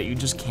physically that you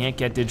just can't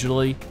get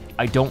digitally.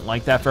 I don't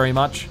like that very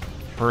much,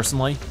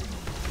 personally.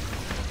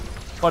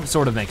 But it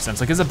sort of makes sense.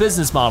 Like, as a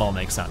business model, it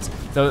makes sense.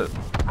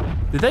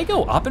 Did they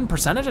go up in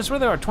percentage? I swear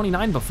they were at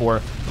 29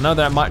 before. Well, now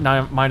they're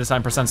at minus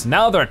 9%, so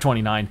now they're at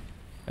 29.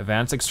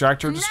 Advanced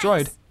extractor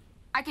destroyed.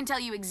 I can tell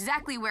you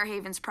exactly where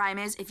Haven's Prime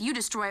is if you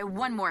destroy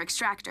one more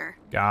extractor.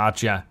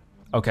 Gotcha.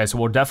 Okay, so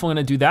we're definitely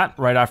gonna do that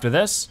right after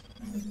this.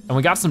 And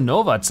we got some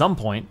Nova at some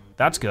point.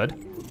 That's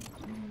good.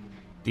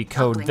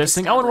 Decode this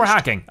thing. Oh, and we're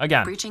hacking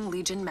again. Breaching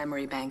Legion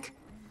memory bank.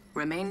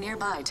 Remain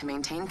nearby to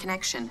maintain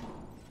connection.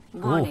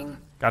 Warning. Ooh,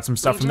 got some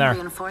stuff Legion from there.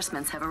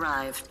 Reinforcements have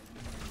arrived.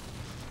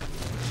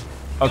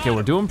 Okay,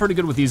 we're doing pretty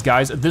good with these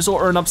guys. This will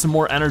earn up some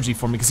more energy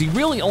for me because you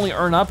really only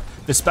earn up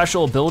the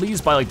special abilities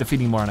by like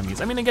defeating more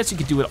enemies. I mean, I guess you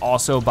could do it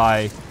also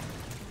by,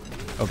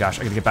 oh gosh,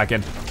 I gotta get back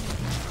in.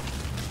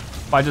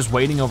 By just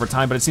waiting over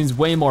time, but it seems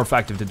way more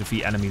effective to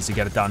defeat enemies to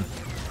get it done.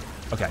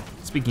 Okay,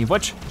 speaking of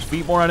which,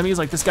 defeat more enemies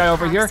like this guy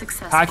over here.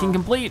 Hacking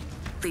complete.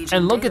 Legion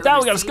and look at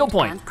that, we got a skill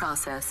point. and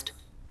processed.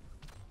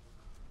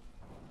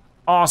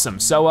 Awesome,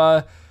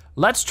 so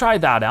let's try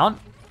that out.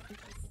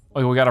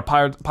 Okay, we got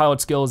our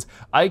pilot skills.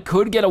 I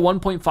could get a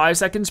 1.5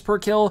 seconds per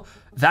kill.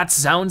 That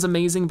sounds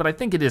amazing, but I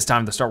think it is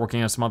time to start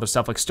working on some other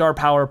stuff like star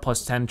power,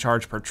 plus 10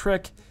 charge per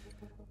trick.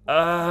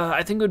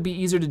 I think it would be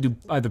easier to do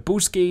either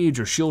boost gauge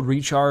or shield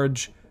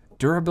recharge.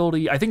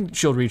 Durability, I think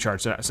shield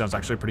recharge sounds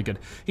actually pretty good.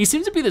 He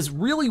seems to be this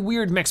really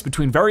weird mix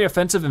between very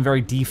offensive and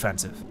very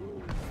defensive.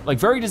 Like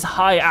very just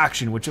high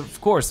action, which of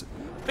course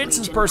fits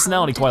his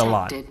personality quite a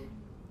lot.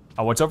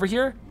 Oh, what's over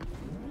here?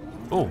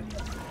 Oh.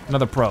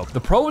 Another probe. The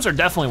probes are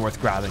definitely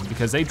worth grabbing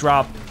because they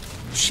drop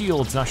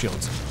shields, not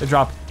shields. They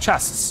drop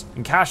chests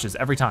and caches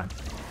every time.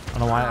 I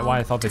don't know why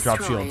I thought they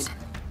dropped shields.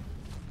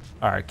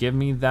 All right, give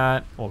me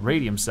that, well,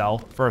 radium cell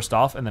first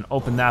off, and then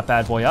open that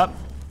bad boy up.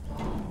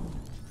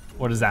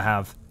 What does that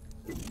have?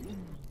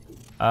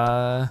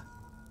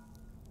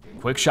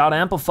 Quick shot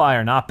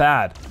amplifier, not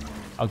bad.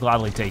 I'll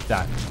gladly take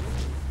that.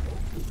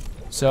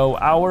 So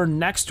our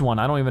next one,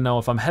 I don't even know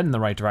if I'm heading the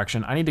right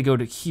direction. I need to go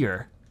to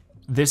here.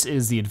 This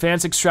is the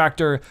advanced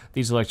extractor.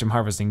 These electrum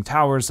harvesting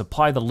towers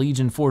supply the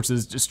Legion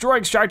forces, destroy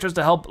extractors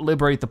to help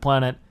liberate the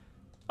planet.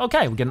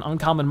 Okay, we get an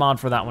uncommon mod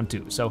for that one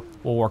too, so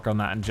we'll work on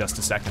that in just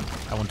a second.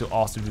 I want to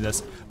also do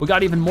this. We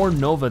got even more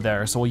Nova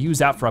there, so we'll use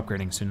that for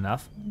upgrading soon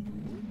enough.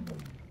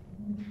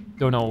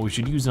 Don't know what we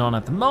should use it on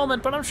at the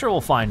moment, but I'm sure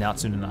we'll find out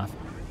soon enough.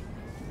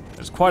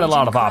 There's quite a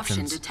lot of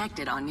options.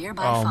 Detected on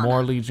nearby Oh, fauna.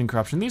 more Legion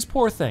corruption. These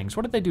poor things,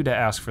 what did they do to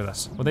ask for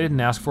this? Well, they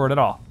didn't ask for it at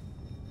all.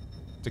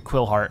 It's a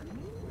Quillheart.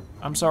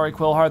 I'm sorry,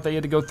 Quillheart, that you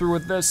had to go through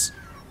with this,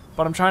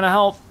 but I'm trying to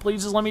help.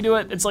 Please just let me do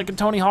it. It's like a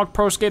Tony Hawk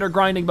Pro Skater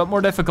grinding, but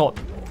more difficult.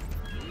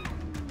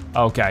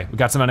 Okay, we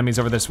got some enemies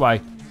over this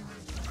way.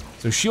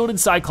 So shielded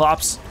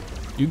Cyclops,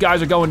 you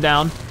guys are going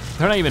down.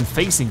 They're not even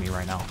facing me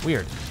right now,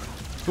 weird.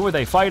 Who are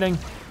they fighting?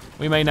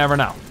 We may never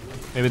know.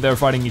 Maybe they're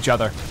fighting each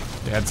other.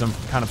 They had some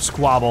kind of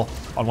squabble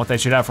on what they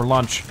should have for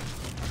lunch.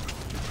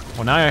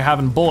 Well, now you're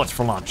having bullets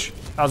for lunch.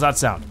 How's that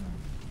sound?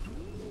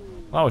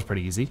 Well, that was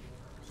pretty easy.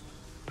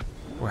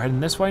 We're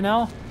heading this way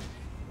now?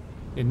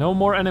 Yeah, no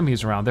more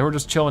enemies around. They were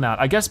just chilling out.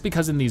 I guess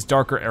because in these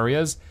darker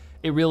areas,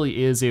 it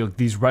really is,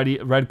 these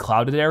red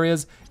clouded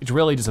areas, it's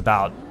really just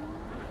about,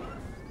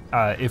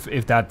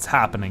 if that's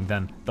happening,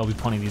 then there'll be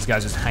plenty of these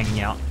guys just hanging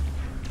out.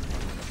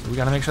 We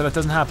gotta make sure that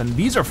doesn't happen.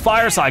 These are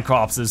fire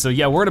Cyclopses, so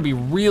yeah, we're gonna be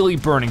really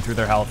burning through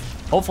their health.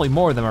 Hopefully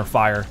more of them are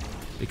fire,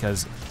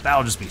 because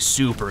that'll just be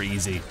super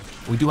easy.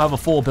 We do have a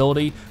full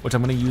ability, which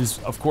I'm gonna use,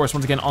 of course,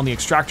 once again on the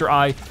extractor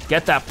eye,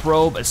 get that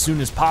probe as soon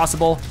as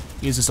possible.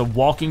 Use this a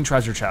walking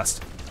treasure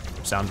chest.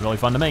 Sounds really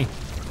fun to me.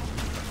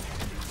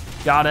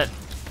 Got it.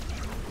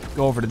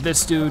 Go over to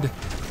this dude.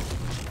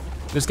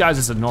 This guy's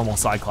just a normal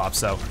Cyclops,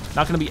 so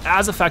not gonna be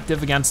as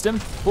effective against him,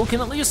 but we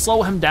can at least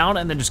slow him down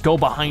and then just go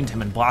behind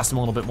him and blast him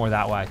a little bit more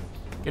that way.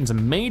 Getting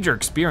some major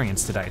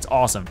experience today, it's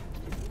awesome.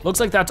 Looks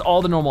like that's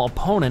all the normal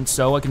opponents,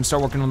 so I can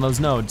start working on those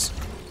nodes.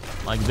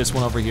 Like this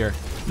one over here.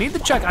 Need to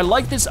check, I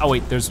like this. Oh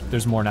wait,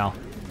 there's more now.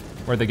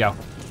 Where'd they go?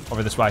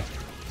 Over this way.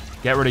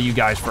 Get rid of you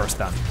guys first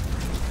then.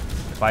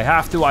 If I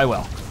have to, I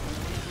will.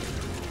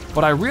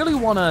 But I really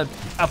wanna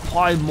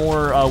apply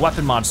more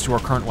weapon mods to our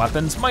current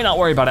weapons. Might not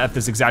worry about it at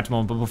this exact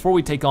moment, but before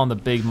we take on the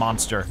big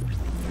monster,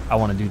 I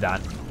wanna do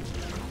that.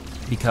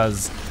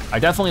 Because I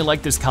definitely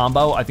like this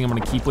combo. I think I'm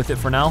gonna keep with it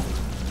for now.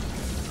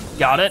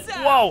 Got it.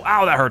 Whoa,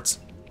 ow, that hurts.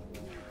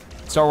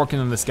 Start working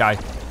on this guy.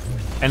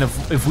 And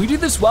if we do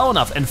this well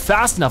enough and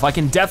fast enough, I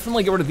can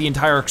definitely get rid of the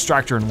entire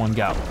extractor in one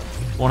go.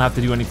 Won't have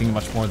to do anything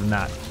much more than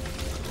that.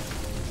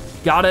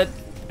 Got it,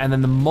 and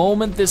then the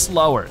moment this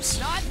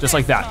lowers, just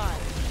like that.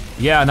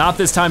 Yeah, not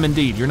this time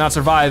indeed. You're not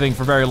surviving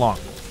for very long.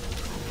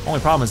 Only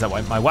problem is that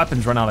my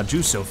weapons run out of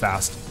juice so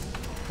fast.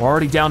 We're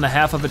already down to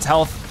half of its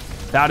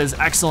health. That is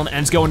excellent, and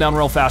it's going down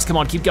real fast. Come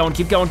on, keep going,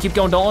 keep going, keep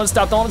going. Don't let it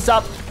stop, don't let it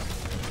stop.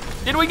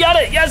 Did we get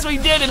it? Yes, we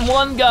did in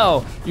one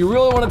go. You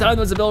really wanna time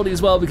those abilities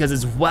as well because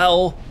it's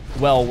well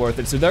worth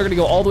it. So they're gonna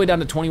go all the way down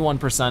to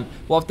 21%.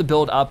 We'll have to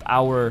build up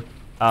our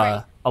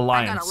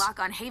alliance. I got a lock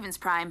on Haven's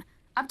Prime.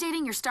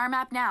 Updating your star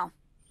map now.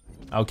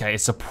 Okay,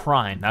 it's a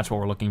prime, that's what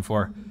we're looking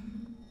for.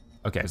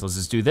 Okay, so let's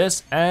just do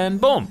this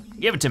and boom,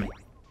 give it to me.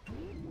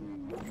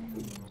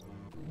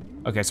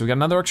 Okay, so we got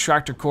another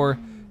extractor core.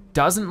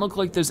 Doesn't look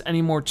like there's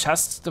any more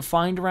chests to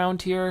find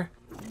around here.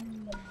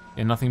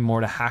 Yeah, nothing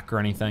more to hack or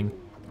anything.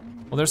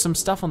 Well, there's some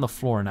stuff on the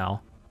floor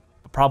now,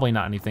 but probably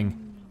not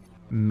anything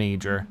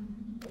major.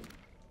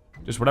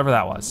 Just whatever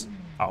that was.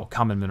 Oh,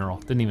 common mineral,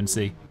 didn't even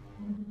see.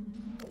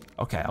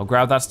 Okay, I'll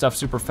grab that stuff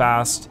super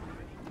fast.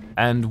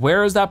 And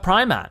where is that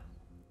prime at?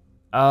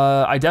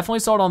 I definitely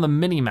saw it on the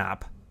mini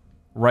map,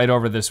 right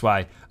over this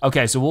way.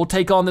 Okay, so we'll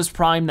take on this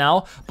prime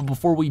now, but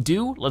before we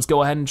do, let's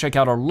go ahead and check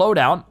out our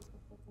loadout,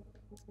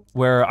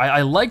 where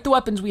I like the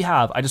weapons we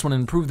have. I just want to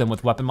improve them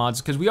with weapon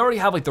mods, because we already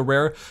have like the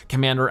rare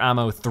Commander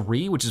Ammo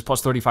 3, which is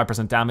plus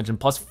 35% damage and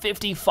plus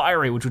 50 fire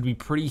rate, which would be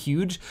pretty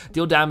huge.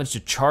 Deal damage to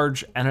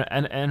charge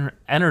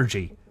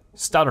energy.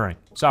 Stuttering,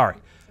 sorry.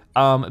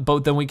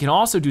 But then we can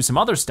also do some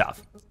other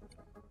stuff.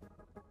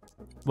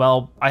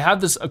 Well, I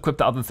have this equipped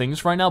to other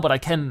things right now, but I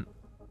can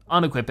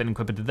unequip it and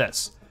equip it to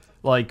this.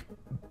 Like,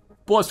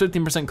 plus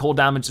 15% cold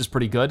damage is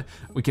pretty good.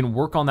 We can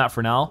work on that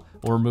for now.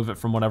 We'll remove it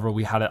from whatever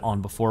we had it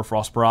on before,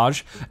 Frost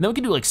Barrage. And then we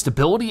can do like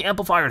Stability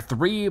Amplifier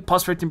 3,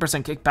 plus 15%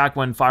 kickback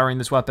when firing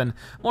this weapon.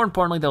 More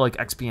importantly, they're like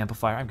XP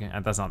Amplifier.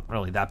 That's not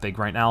really that big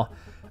right now.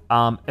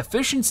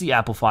 Efficiency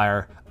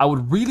Amplifier, I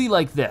would really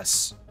like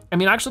this. I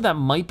mean, actually that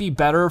might be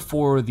better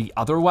for the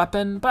other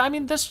weapon, but I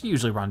mean, this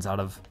usually runs out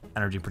of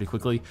energy pretty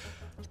quickly.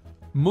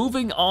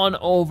 Moving on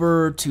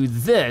over to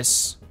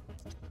this,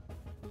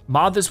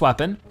 mod this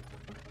weapon.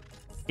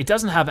 It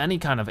doesn't have any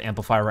kind of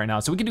amplifier right now,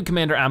 so we can do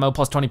Commander Ammo,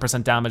 plus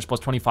 20% damage, plus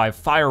 25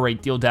 fire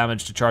rate, deal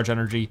damage to charge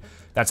energy.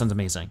 That sounds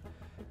amazing.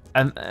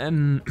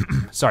 And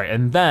sorry,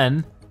 and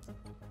then,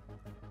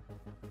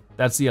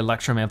 that's the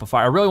Electrum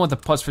Amplifier. I really want the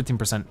plus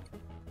 15%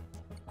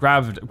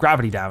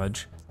 gravity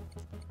damage,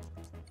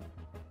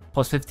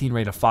 plus 15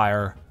 rate of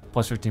fire,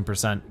 plus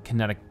 15%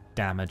 kinetic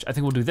damage. I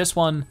think we'll do this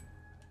one,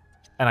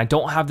 and I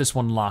don't have this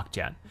one locked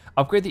yet.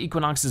 Upgrade the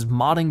Equinox's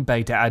modding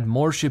bay to add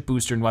more ship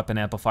booster and weapon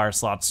amplifier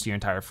slots to your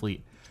entire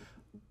fleet.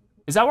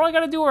 Is that what I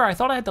gotta do, or I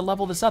thought I had to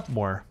level this up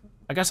more?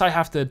 I guess I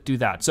have to do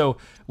that. So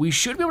we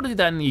should be able to do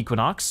that in the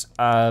Equinox.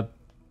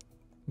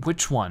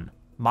 Which one?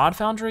 Mod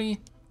Foundry?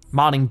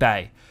 Modding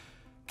bay.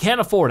 Can't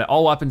afford it.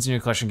 All weapons in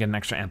your collection get an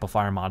extra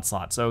amplifier mod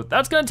slot. So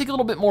that's gonna take a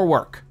little bit more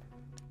work.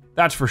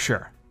 That's for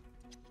sure.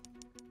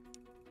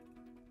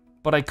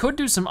 But I could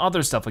do some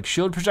other stuff like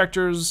shield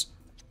projectors.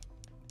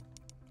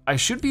 I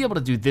should be able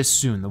to do this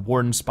soon. The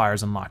Warden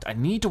Spires unlocked. I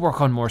need to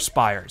work on more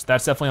spires.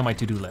 That's definitely on my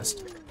to-do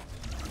list.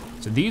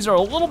 So these are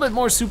a little bit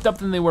more souped up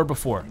than they were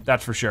before,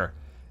 that's for sure.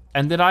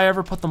 And did I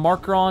ever put the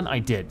marker on? I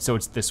did, so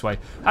it's this way.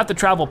 I have to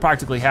travel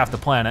practically half the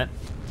planet.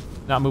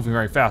 Not moving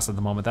very fast at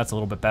the moment, that's a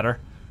little bit better.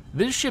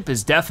 This ship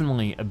is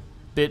definitely a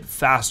bit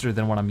faster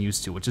than what I'm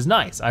used to, which is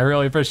nice. I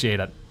really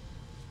appreciate it.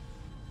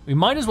 We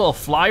might as well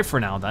fly for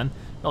now then.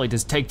 Really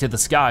just take to the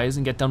skies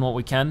and get done what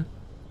we can.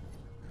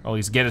 Or at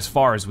least get as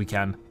far as we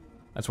can.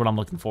 That's what I'm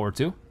looking forward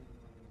to.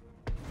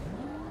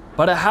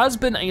 But it has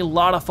been a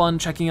lot of fun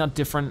checking out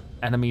different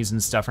enemies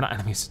and stuff, or not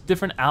enemies,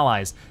 different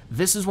allies.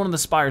 This is one of the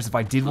spires if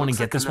I did want to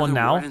get this one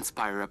now. Warden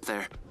spire up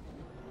there.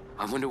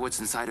 I wonder what's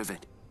inside of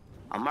it.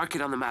 I'll mark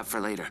it on the map for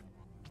later.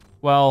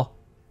 Well,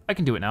 I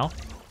can do it now.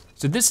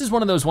 So this is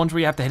one of those ones where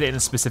you have to hit it in a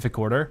specific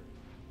order.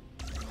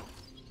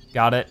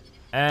 Got it,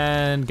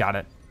 and got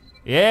it.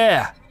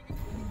 Yeah!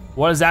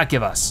 What does that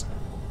give us?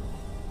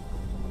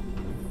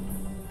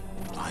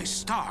 I My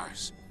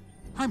stars.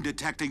 I'm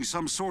detecting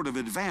some sort of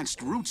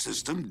advanced root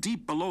system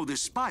deep below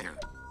this spire.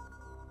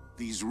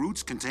 These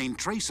roots contain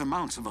trace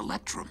amounts of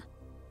electrum.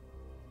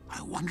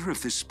 I wonder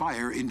if this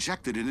spire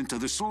injected it into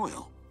the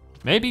soil.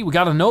 Maybe, we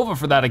got a Nova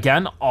for that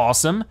again,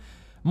 awesome.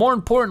 More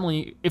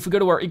importantly, if we go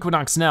to our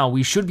Equinox now,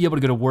 we should be able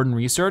to go to Warden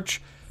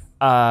Research.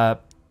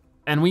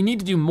 And we need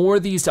to do more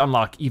of these to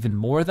unlock even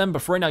more of them,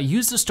 but for right now,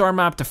 use the star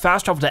map to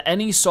fast travel to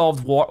any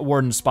solved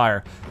Warden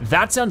Spire.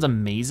 That sounds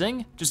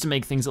amazing, just to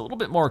make things a little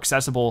bit more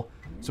accessible.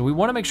 So we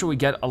wanna make sure we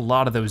get a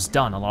lot of those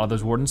done, a lot of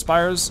those Warden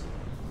Spires,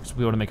 so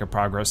we wanna make our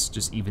progress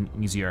just even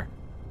easier.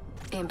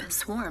 Imp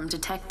swarm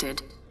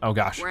detected. Oh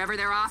gosh. Wherever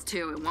they're off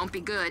to, it won't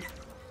be good.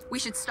 We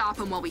should stop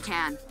them while we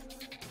can.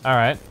 All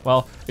right,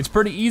 well, it's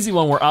pretty easy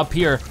when we're up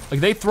here. Like,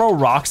 they throw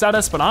rocks at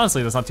us, but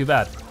honestly, that's not too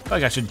bad. I feel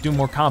like I should do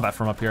more combat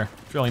from up here.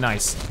 It's really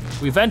nice.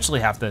 We eventually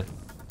have to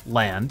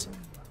land.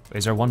 Wait,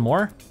 is there one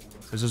more?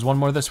 There's one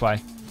more this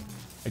way.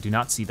 I do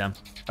not see them.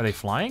 Are they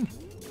flying?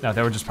 No,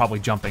 they were just probably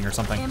jumping or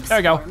something. There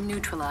we go.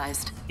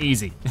 Neutralized.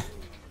 Easy.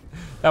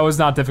 That was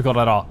not difficult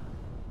at all.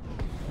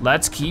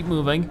 Let's keep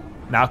moving.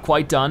 Not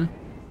quite done.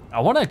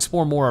 I wanna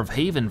explore more of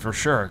Haven for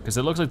sure, because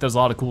it looks like there's a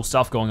lot of cool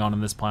stuff going on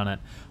this planet.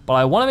 But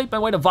I wanna make my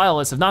way to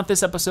Villainous, if not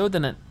this episode,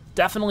 then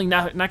definitely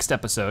next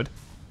episode.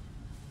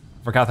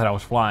 Forgot that I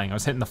was flying, I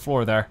was hitting the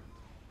floor there.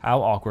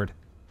 How awkward.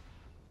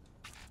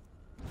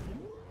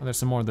 Oh, there's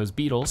some more of those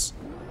beetles.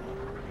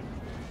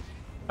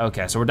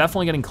 Okay, so we're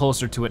definitely getting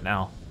closer to it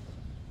now.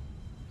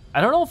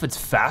 I don't know if it's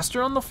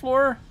faster on the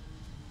floor.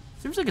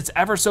 Seems like it's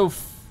ever so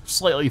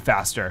slightly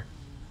faster.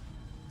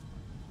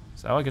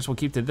 So I guess we'll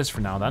keep to this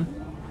for now then.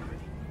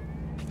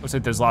 Looks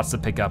like there's lots to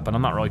pick up, but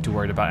I'm not really too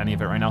worried about any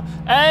of it right now.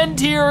 And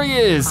here he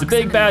is, the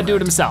big bad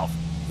dude himself.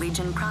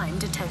 Legion Prime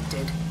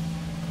detected.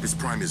 This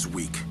Prime is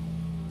weak.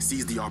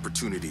 Seize the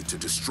opportunity to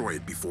destroy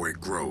it before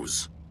it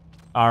grows.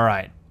 All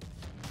right.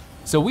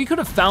 So we could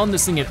have found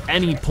this thing at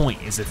any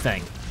point is the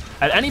thing.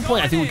 At any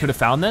point, I think we could have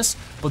found this,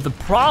 but the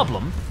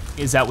problem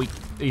is that we,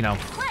 you know.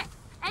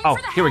 Oh,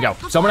 here we go.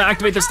 So I'm gonna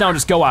activate this now and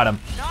just go at him.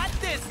 Not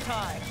this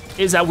time.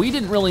 Is that we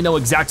didn't really know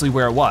exactly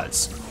where it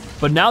was.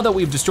 But now that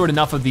we've destroyed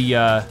enough of the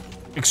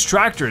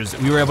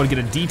extractors, we were able to get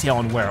a detail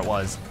on where it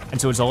was. And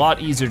so it's a lot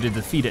easier to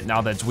defeat it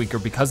now that it's weaker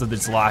because of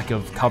its lack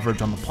of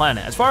coverage on the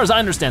planet. As far as I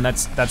understand,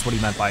 that's what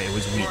he meant by it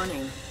was weak.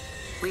 Warning.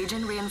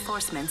 Legion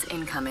reinforcements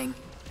incoming.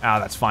 Ah,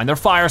 that's fine. They're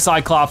fire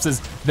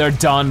cyclopses. They're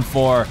done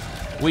for.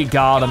 We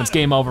got them. It's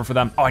game over for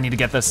them. Oh, I need to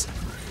get this.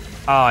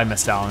 Oh, I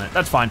missed out on it.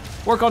 That's fine.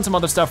 Work on some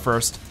other stuff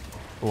first.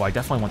 Oh, I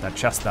definitely want that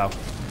chest though.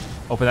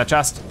 Open that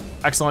chest.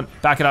 Excellent.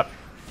 Back it up.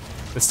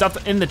 The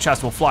stuff in the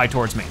chest will fly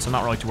towards me, so I'm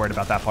not really too worried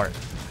about that part.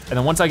 And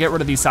then once I get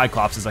rid of these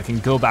cyclopses, I can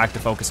go back to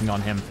focusing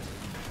on him.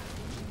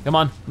 Come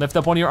on, lift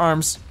up one of your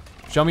arms.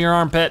 Show me your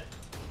armpit.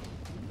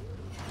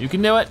 You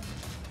can do it.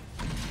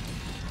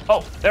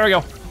 Oh, there we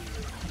go.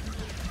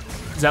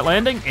 Is that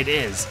landing? It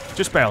is,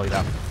 just barely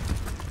though.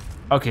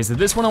 Okay, so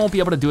this one I won't be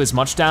able to do as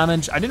much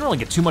damage. I didn't really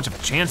get too much of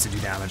a chance to do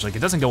damage. Like, it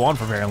doesn't go on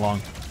for very long.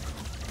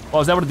 Well, I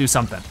was able to do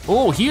something.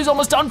 Oh, he is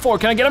almost done for.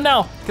 Can I get him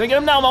now? Can I get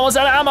him now? I'm almost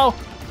out of ammo.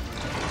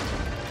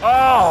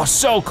 Oh,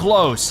 so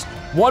close.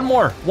 One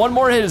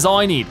more hit is all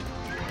I need.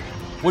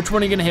 Which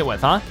one are you gonna hit with,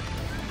 huh?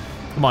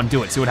 Come on,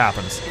 do it, see what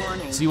happens.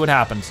 Warning. See what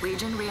happens.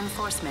 Legion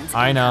reinforcements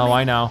I know.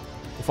 incoming.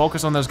 We'll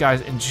focus on those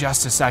guys in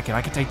just a second.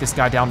 I can take this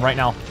guy down right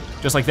now.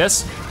 Just like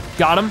this,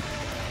 got him.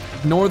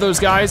 Ignore those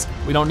guys,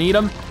 we don't need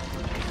them.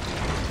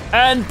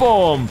 And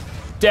boom,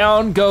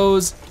 down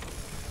goes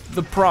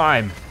the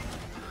Prime.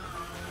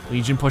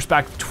 Legion pushed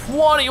back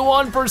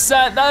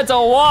 21%, that's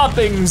a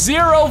whopping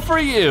 0 for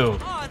you.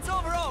 Oh, it's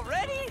over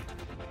already?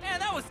 Man,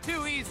 that was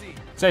too easy.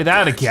 Say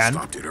that again.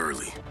 Stopped it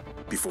early,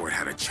 before it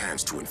had a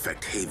chance to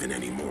infect Haven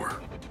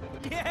anymore.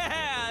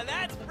 Yeah,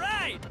 that's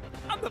right.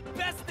 I'm the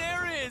best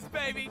there is,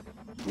 baby.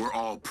 We're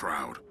all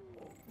proud.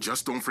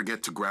 Just don't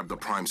forget to grab the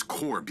Prime's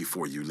core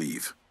before you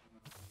leave.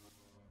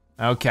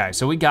 Okay,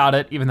 so we got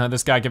it, even though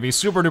this guy can be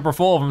super duper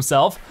full of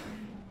himself.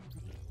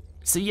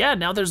 So yeah,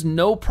 now there's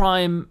no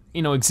Prime,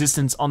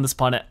 existence on this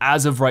planet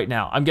as of right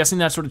now. I'm guessing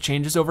that sort of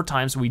changes over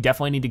time, so we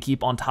definitely need to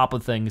keep on top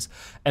of things.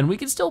 And we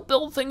can still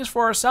build things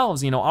for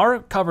ourselves. Our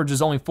coverage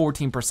is only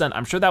 14%.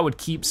 I'm sure that would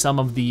keep some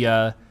of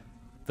the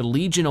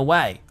Legion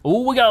away.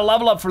 Oh, we got a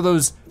level up for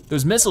those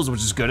missiles,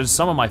 which is good. It's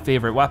some of my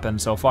favorite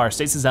weapons so far.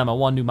 Stasis ammo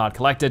 1, new mod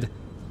collected.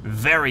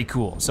 Very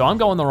cool. So I'm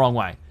going the wrong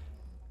way.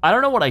 I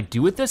don't know what I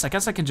do with this. I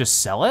guess I can just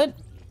sell it?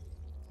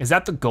 Is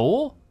that the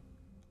goal?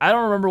 I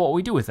don't remember what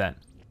we do with it.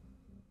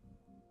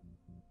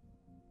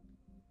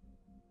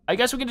 I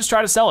guess we can just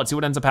try to sell it, see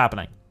what ends up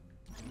happening.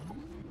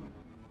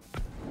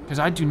 Because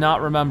I do not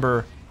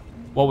remember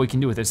what we can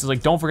do with this. It's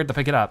like, don't forget to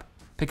pick it up.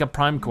 Pick up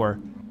Prime Core.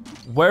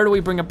 Where do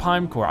we bring a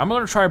Prime Core? I'm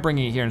gonna try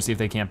bringing it here and see if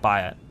they can't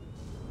buy it.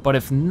 But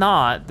if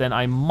not, then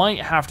I might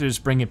have to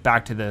just bring it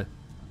back to the,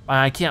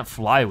 I can't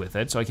fly with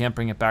it, so I can't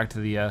bring it back to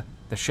the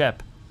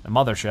ship, the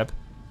mothership.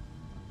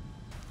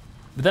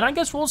 But then I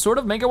guess we'll sort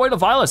of make our way to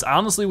Vilas.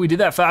 Honestly, we did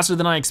that faster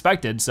than I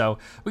expected, so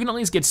we can at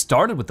least get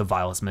started with the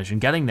Vilas mission.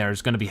 Getting there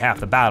is gonna be half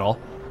the battle.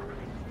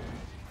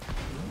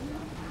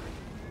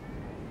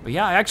 But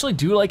yeah, I actually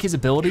do like his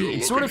ability. You're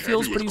It sort of looking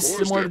feels heavy pretty with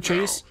cores similar to there,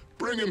 pal. Chase.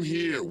 Bring him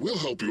here. We'll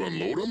help you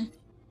unload him.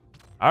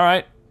 All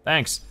right,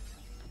 thanks.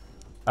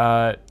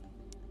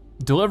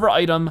 Deliver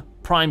item,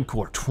 prime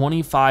core,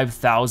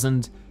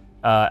 25,000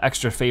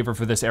 extra favor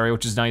for this area,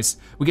 which is nice.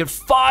 We get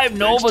 5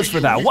 novas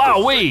for that.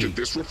 Wow, wait.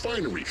 This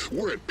refinery,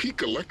 we're at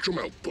peak electrum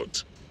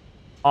output.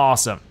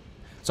 Awesome.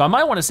 So I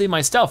might want to save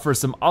my stuff for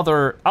some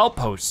other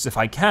outposts if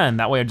I can.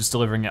 That way I'm just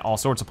delivering it all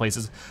sorts of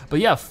places. But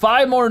yeah,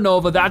 5 more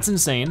nova, that's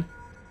insane.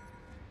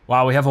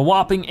 Wow, we have a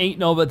whopping 8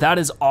 nova, that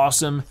is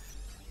awesome.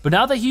 But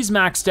now that he's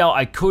maxed out,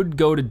 I could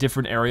go to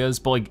different areas,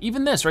 but like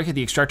even this, right here,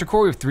 the extractor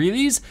core, we have 3 of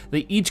these,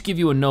 they each give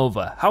you a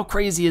nova. How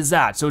crazy is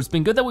that? So it's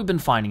been good that we've been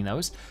finding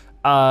those.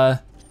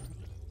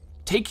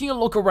 Taking a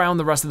look around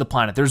the rest of the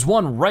planet, there's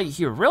one right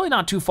here, really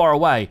not too far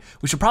away.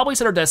 We should probably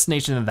set our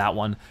destination to that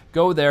one.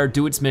 Go there,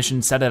 do its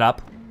mission, set it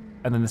up,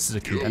 and then this is a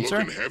condenser.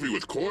 You're looking heavy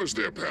with cores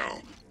there,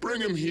 pal. Bring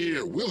him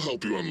here, we'll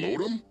help you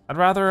unload him. I'd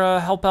rather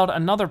help out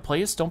another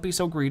place, don't be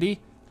so greedy.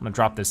 I'm gonna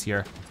drop this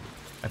here.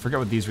 I forget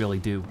what these really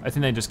do. I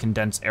think they just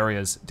condense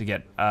areas to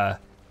get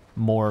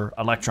more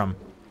electrum.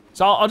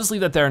 So I'll just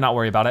leave that there and not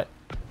worry about it.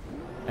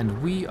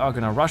 And we are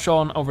gonna rush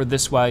on over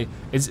this way.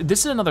 This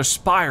is another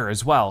spire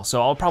as well,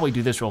 so I'll probably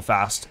do this real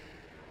fast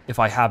if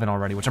I haven't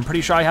already, which I'm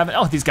pretty sure I haven't.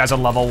 Oh, these guys are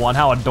level 1,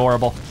 how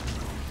adorable.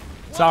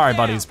 Sorry,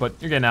 buddies, but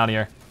you're getting out of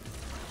here.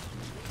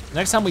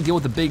 Next time we deal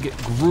with a big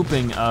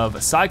grouping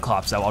of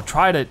Cyclops, though, I'll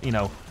try to, you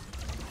know,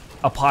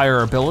 apply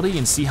our ability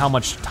and see how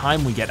much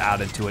time we get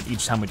added to it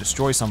each time we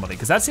destroy somebody,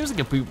 because that seems like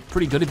it'd be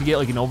pretty good if you get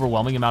like an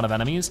overwhelming amount of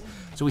enemies.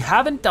 So we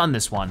haven't done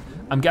this one.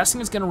 I'm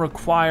guessing it's gonna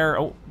require,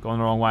 oh, going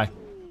the wrong way.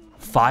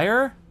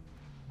 Fire?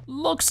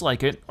 Looks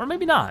like it, or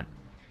maybe not.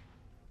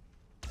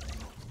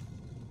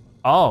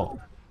 Oh,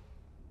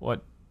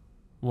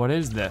 what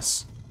is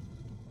this?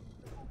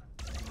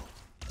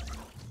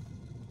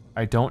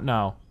 I don't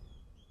know.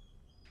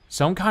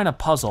 Some kind of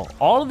puzzle.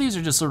 All of these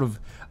are just sort of,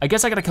 I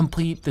guess I gotta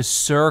complete the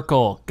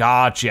circle.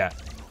 Gotcha.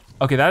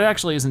 Okay, that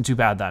actually isn't too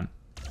bad then.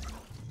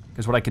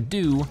 Because what I could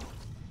do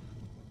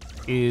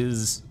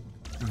is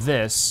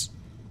this,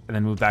 and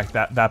then move back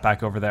that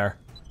back over there.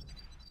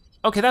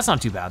 Okay, that's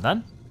not too bad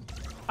then.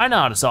 I know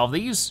how to solve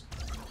these.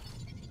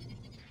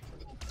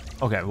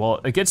 Okay, well,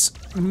 it gets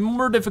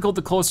more difficult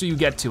the closer you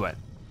get to it.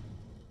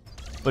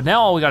 But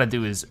now all we gotta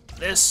do is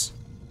this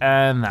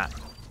and that.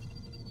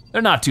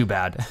 They're not too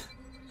bad.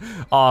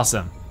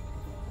 Awesome.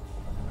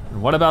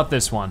 And what about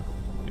this one?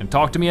 You can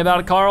talk to me about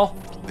it, Carl?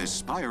 This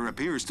spire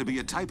appears to be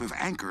a type of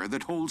anchor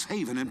that holds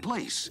Haven in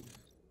place.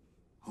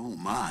 Oh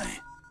my,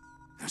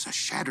 there's a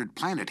shattered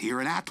planet here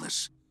in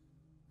Atlas.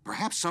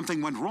 Perhaps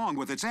something went wrong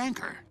with its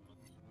anchor.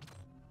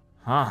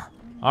 Huh,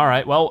 all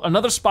right, well,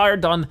 another spire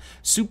done,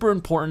 super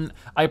important.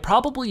 I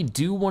probably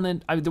do wanna,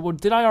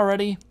 did I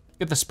already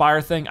get the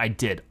spire thing? I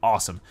did,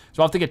 awesome.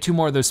 So I'll have to get 2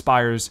 more of those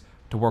spires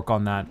to work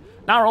on that.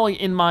 Not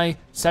really in my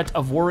set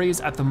of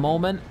worries at the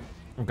moment.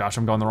 Oh gosh,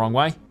 I'm going the wrong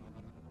way.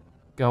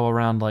 Go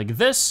around like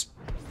this,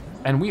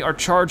 and we are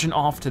charging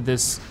off to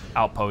this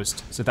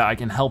outpost so that I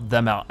can help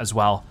them out as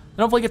well. And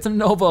hopefully get some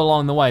Nova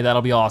along the way,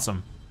 that'll be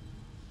awesome.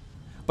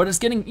 But it's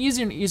getting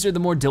easier and easier the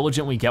more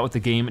diligent we get with the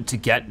game to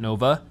get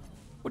Nova,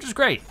 which is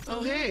great.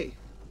 Oh hey,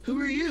 who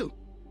are you?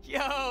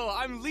 Yo,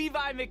 I'm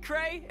Levi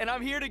McCray, and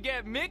I'm here to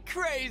get Mick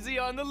crazy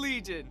on the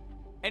Legion.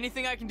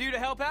 Anything I can do to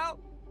help out?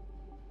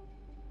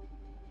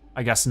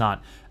 I guess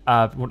not.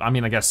 I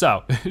mean, I guess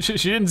so.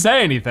 She didn't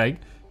say anything.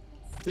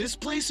 This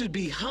place would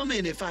be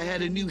humming if I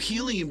had a new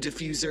helium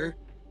diffuser.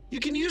 You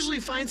can usually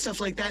find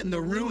stuff like that in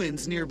the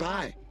ruins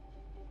nearby.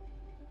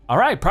 All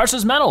right,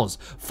 precious metals.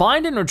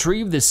 Find and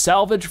retrieve this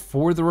salvage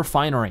for the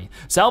refinery.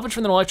 Salvage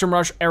from the Electrum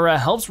Rush era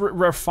helps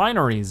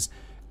refineries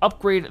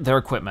upgrade their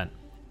equipment.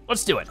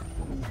 Let's do it.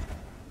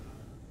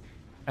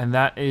 And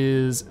that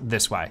is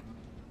this way.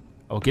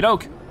 Okie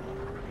doke.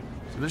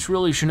 So this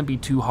really shouldn't be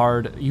too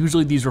hard.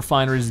 Usually these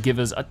refineries give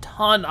us a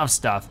ton of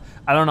stuff.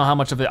 I don't know how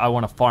much of it I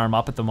want to farm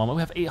up at the moment.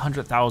 We have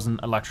 800,000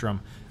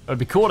 Electrum. It would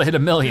be cool to hit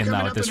 1 million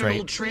now at this rate. An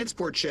old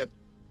transport ship.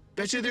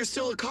 Bet you there's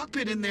still a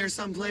cockpit in there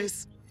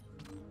someplace.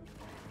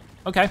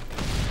 Okay,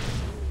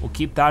 we'll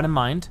keep that in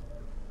mind.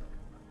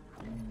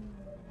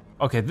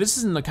 Okay, this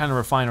isn't the kind of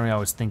refinery I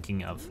was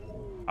thinking of.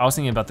 I was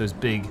thinking about those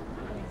big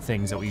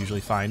things that we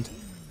usually find.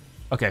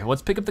 Okay,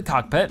 let's pick up the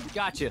cockpit.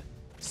 Gotcha.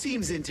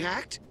 Seems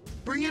intact.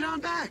 Bring it on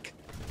back.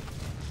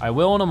 I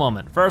will in a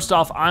moment. First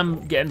off,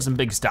 I'm getting some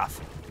big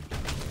stuff.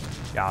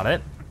 Got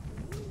it.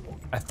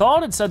 I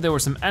thought it said there were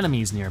some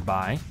enemies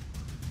nearby.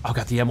 Oh,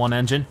 got the M1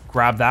 engine,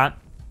 grab that.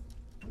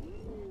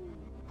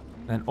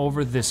 Then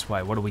over this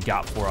way, what do we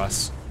got for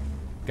us?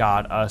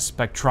 Got a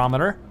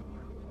spectrometer.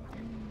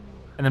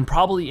 And then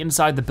probably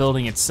inside the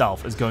building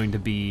itself is going to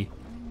be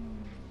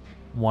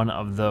one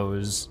of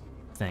those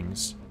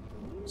things.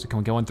 So can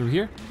we go in through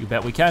here? You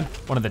bet we can.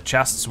 One of the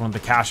chests, one of the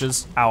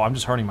caches. Ow, I'm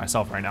just hurting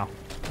myself right now.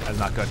 That's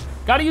not good.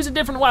 Gotta use a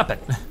different weapon.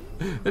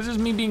 This is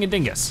me being a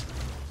dingus.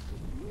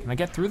 Can I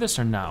get through this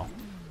or no?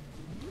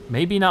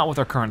 Maybe not with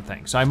our current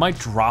thing. So I might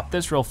drop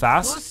this real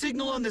fast. Lost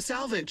signal on the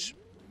salvage.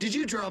 Did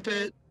you drop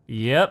it?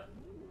 Yep.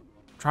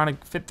 Trying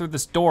to fit through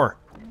this door.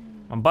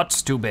 My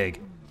butt's too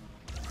big.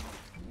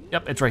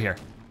 Yep, it's right here.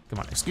 Come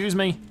on, excuse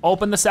me.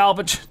 Open the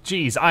salvage.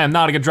 Jeez, I am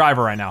not a good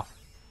driver right now.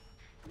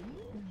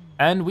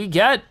 And we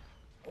get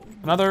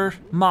another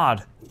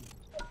mod.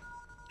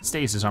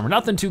 Stasis armor,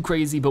 nothing too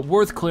crazy, but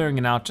worth clearing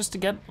it out just to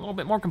get a little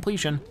bit more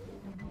completion.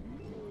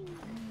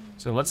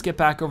 So let's get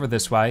back over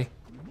this way,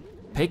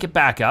 pick it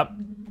back up,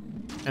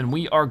 and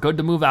we are good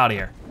to move out of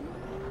here.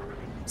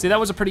 See, that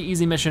was a pretty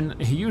easy mission.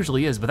 It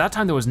usually is, but that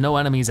time there was no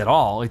enemies at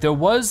all. Like, there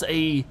was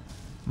a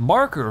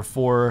marker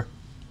for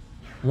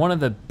one of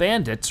the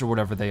bandits or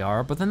whatever they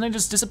are, but then they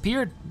just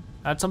disappeared.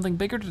 Had something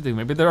bigger to do.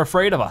 Maybe they're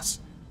afraid of us.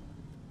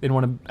 They didn't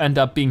want to end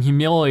up being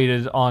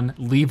humiliated on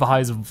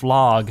Levi's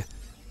vlog.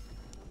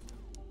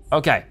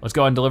 Okay, let's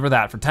go ahead and deliver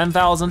that for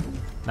 10,000.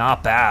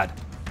 Not bad.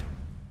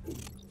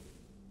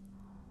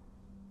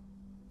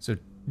 So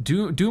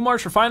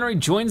Dumarsh Refinery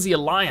joins the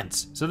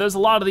Alliance. So there's a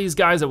lot of these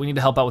guys that we need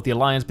to help out with the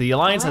Alliance, but the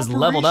Alliance has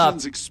leveled up.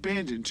 Operations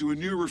expanded to a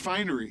new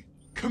refinery.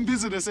 Come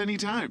visit us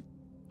anytime.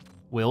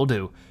 Will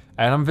do.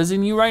 And I'm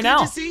visiting you right now.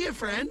 Good to see you,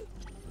 friend.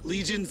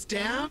 Legion's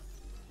down.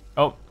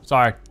 Oh,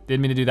 sorry,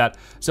 didn't mean to do that.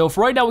 So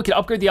for right now, we can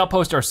upgrade the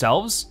outpost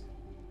ourselves.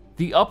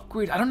 The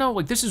upgrade, I don't know,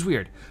 like this is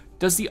weird.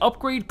 Does the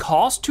upgrade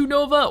cost 2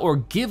 Nova or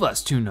give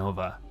us 2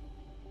 Nova?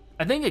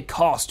 I think it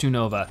costs 2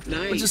 Nova,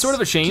 Nice. which is sort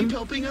of a shame. Keep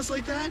helping us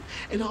like that,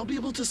 and I'll be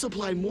able to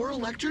supply more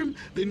Electrum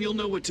than you'll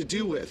know what to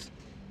do with.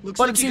 Looks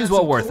But like it you seems got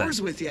well some worth cores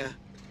it. with you.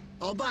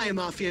 I'll buy them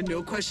off you,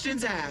 no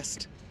questions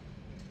asked.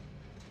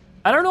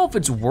 I don't know if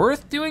it's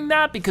worth doing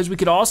that because we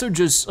could also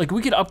just, like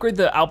we could upgrade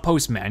the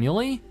outpost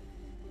manually,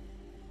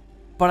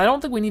 but I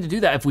don't think we need to do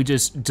that if we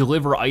just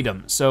deliver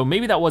items. So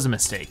maybe that was a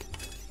mistake.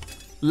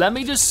 Let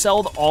me just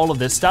sell all of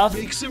this stuff.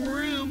 Make some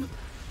room.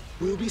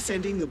 We'll be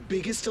sending the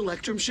biggest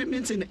Electrum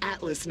shipments in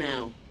Atlas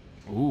now.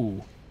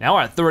 Ooh, now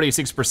we're at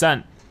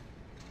 36%.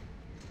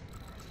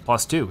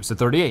 Plus 2, so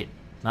 38,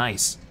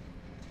 nice.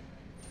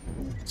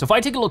 So if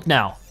I take a look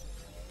now,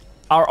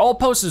 our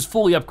outpost is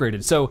fully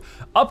upgraded. So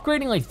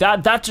upgrading like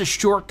that, that's a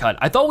shortcut.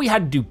 I thought we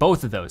had to do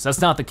both of those.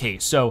 That's not the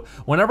case. So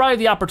whenever I have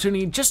the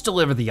opportunity, just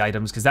deliver the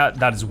items because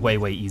that is way,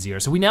 way easier.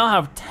 So we now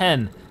have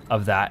 10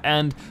 of that.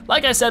 And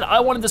like I said, I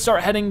wanted to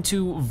start heading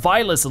to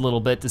Villainous a little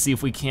bit to see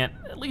if we can't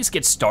at least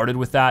get started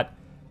with that.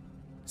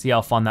 See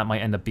how fun that might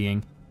end up being.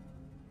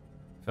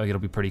 I feel like it'll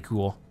be pretty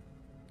cool.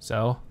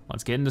 So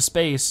let's get into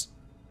space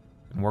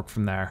and work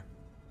from there.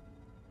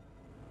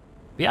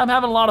 But yeah, I'm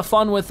having a lot of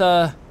fun with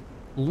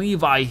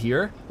Levi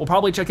here. We'll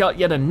probably check out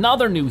yet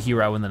another new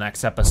hero in the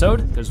next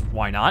episode, because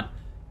why not?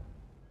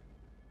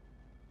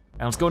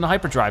 And let's go into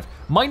hyperdrive.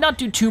 Might not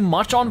do too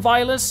much on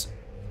Villainous.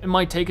 It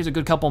might take us a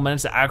good couple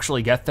minutes to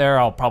actually get there.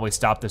 I'll probably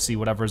stop to see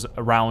whatever's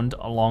around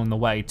along the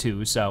way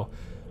too, so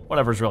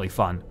whatever's really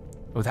fun.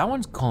 Oh, that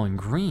one's glowing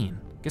green.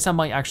 Guess I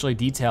might actually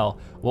detail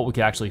what we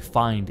could actually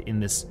find in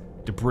this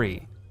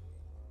debris.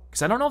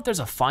 Because I don't know if there's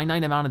a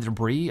finite amount of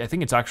debris. I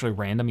think it's actually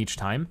random each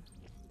time.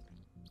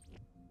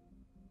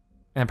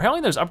 And apparently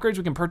there's upgrades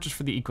we can purchase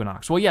for the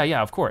Equinox. Well,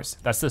 yeah, of course.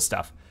 That's this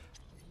stuff.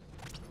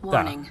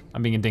 Warning.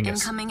 I'm being a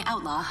dingus. Incoming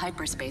outlaw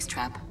hyperspace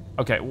trap.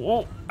 Okay,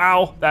 whoa,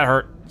 ow, that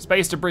hurt.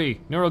 Space debris,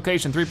 new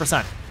location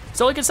 3%.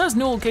 So like it says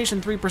new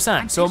location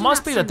 3%, so it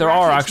must be that there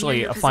are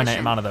actually a finite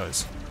amount of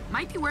those.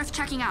 Might be worth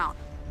checking out.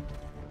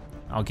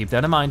 I'll keep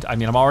that in mind. I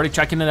mean, I'm already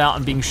checking it out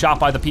and being shot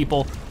by the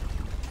people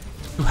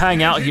who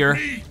hang out here.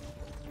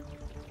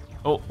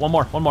 Oh, one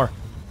more.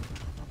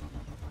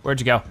 Where'd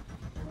you go?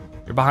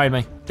 You're behind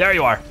me. There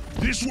you are.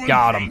 This one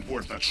Got him. ain't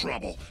worth the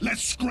trouble.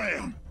 Let's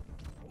scram.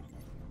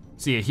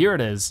 See, here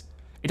it is.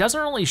 It doesn't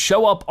really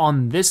show up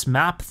on this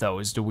map though,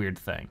 is the weird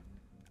thing.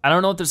 I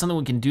don't know if there's something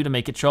we can do to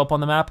make it show up on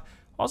the map.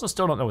 Also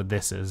still don't know what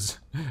this is.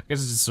 I guess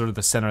it's just sort of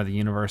the center of the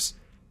universe.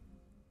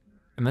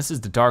 And this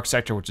is the dark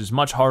sector, which is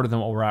much harder than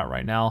what we're at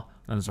right now.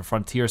 And there's a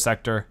frontier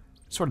sector.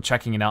 Sort of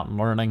checking it out and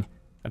learning.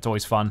 That's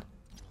always fun.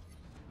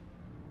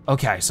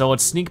 Okay, so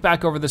let's sneak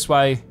back over this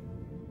way.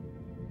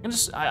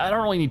 And I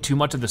don't really need too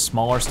much of the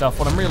smaller stuff.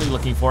 What I'm really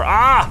looking for,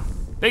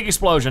 big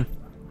explosion.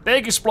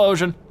 Big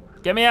explosion.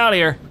 Get me out of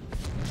here.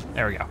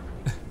 There we go.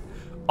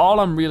 All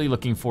I'm really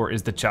looking for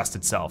is the chest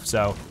itself.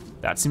 So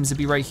that seems to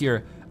be right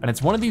here. And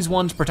it's one of these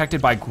ones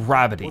protected by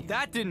gravity. Well,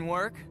 that didn't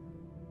work.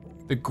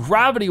 The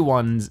gravity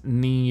ones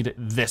need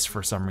this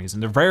for some reason.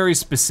 They're very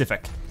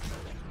specific.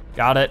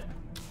 Got it.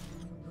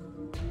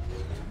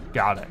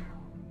 Got it.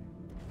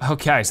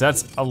 Okay, so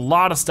that's a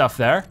lot of stuff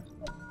there.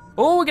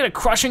 Oh, we get a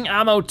crushing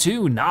ammo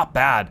too, not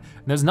bad.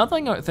 And there's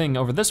nothing thing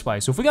over this way.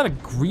 So if we got a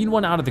green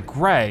one out of the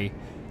gray,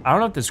 I don't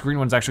know if this green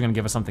one's actually gonna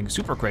give us something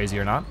super crazy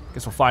or not.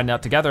 Guess we'll find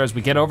out together as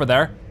we get over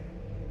there.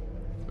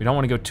 We don't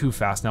wanna go too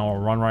fast now,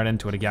 we'll run right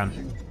into it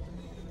again.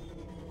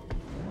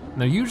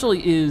 And there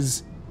usually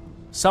is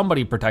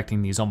somebody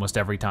protecting these almost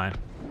every time.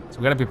 So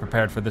we gotta be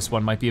prepared for this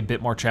one, might be a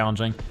bit more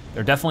challenging.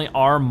 There definitely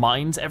are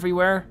mines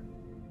everywhere,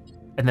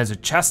 and there's a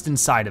chest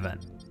inside of it.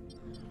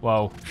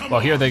 Whoa,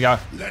 well here they go,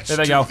 there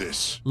they go.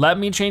 Let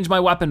me change my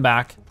weapon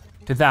back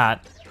to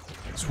that,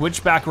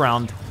 switch back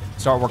around,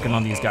 start working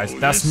on these guys.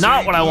 That's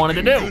not what I wanted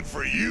to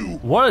do.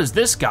 What is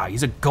this guy?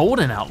 He's a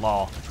golden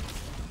outlaw.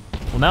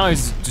 Well now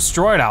he's a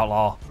destroyed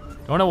outlaw.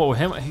 Don't know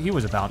what he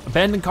was about.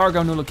 Abandoned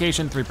cargo, new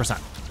location,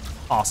 3%.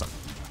 Awesome.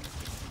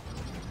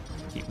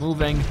 Keep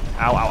moving.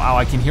 Ow, ow, ow,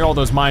 I can hear all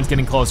those mines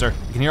getting closer.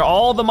 I can hear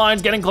all the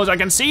mines getting closer. I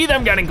can see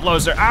them getting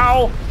closer.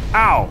 Ow,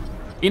 ow.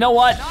 You know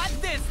what? Not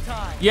this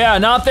time. Yeah,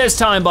 not this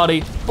time,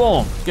 buddy.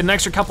 Boom, get an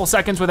extra couple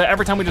seconds with it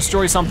every time we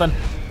destroy something.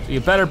 So you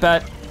better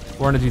bet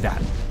we're gonna do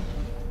that.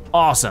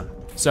 Awesome,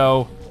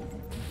 so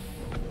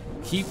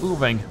keep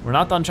moving. We're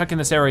not done checking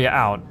this area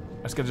out.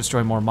 Let's go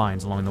destroy more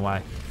mines along the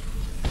way.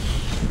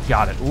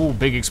 Got it, ooh,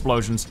 big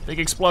explosions, big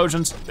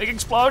explosions, big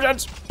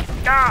explosions.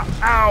 Ah,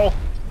 ow,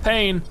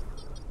 pain.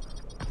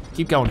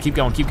 Keep going, keep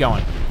going, keep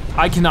going.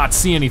 I cannot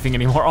see anything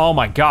anymore. Oh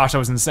my gosh, that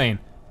was insane.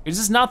 Is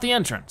this not the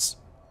entrance?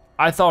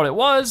 I thought it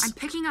was. I'm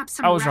picking up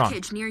some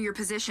wreckage near your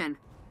position.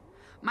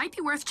 Might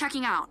be worth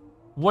checking out.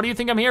 What do you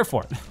think I'm here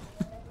for?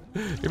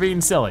 You're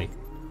being silly.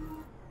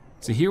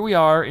 So here we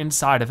are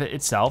inside of it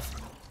itself,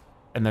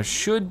 and there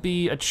should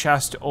be a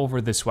chest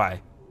over this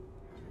way.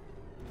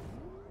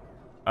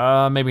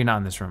 Maybe not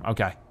in this room,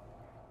 okay.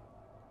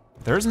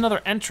 There is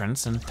another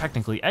entrance and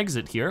technically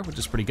exit here, which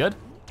is pretty good.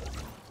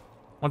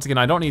 Once again,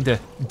 I don't need to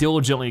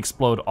diligently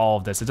explode all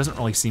of this. It doesn't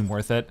really seem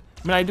worth it.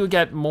 I mean, I do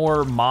get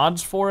more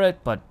mods for it,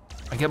 but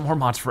I get more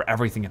mods for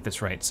everything at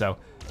this rate, so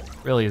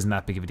really isn't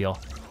that big of a deal.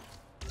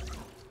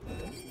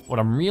 What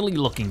I'm really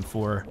looking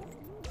for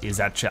is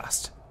that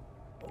chest.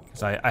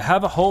 Because I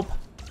have a hope.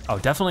 Oh,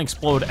 definitely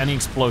explode any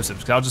explosives,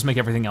 because that'll just make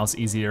everything else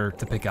easier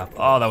to pick up.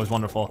 Oh, that was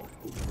wonderful.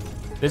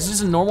 This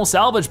is a normal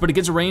salvage, but it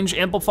gets a range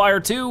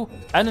amplifier too,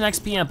 and an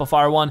XP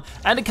amplifier one,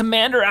 and a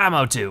commander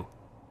ammo too.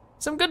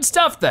 Some good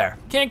stuff there,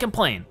 can't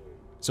complain.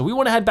 So we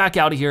wanna head back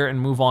out of here and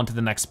move on to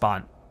the next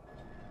spot,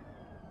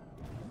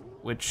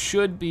 which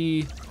should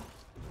be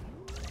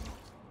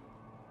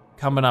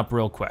coming up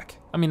real quick.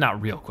 I mean, not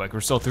real quick,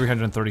 we're still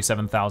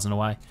 337,000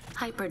 away.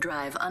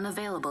 Hyperdrive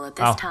unavailable at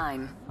this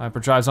time.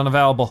 Hyperdrive's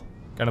unavailable.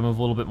 Gotta move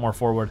a little bit more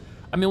forward.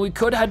 I mean, we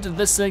could head to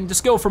this thing,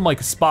 just go from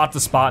like spot to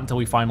spot until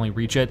we finally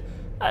reach it.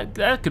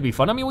 That could be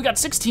fun. I mean, we got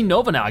 16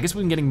 Nova now. I guess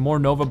we've been getting more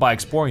Nova by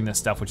exploring this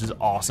stuff, which is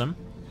awesome.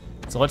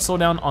 So let's slow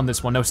down on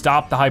this one. No,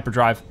 stop the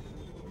hyperdrive.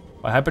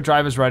 My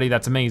hyperdrive is ready,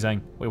 that's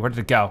amazing. Wait, where did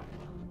it go?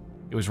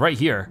 It was right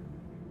here.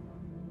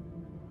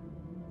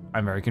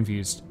 I'm very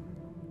confused.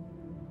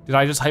 Did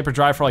I just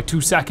hyperdrive for like 2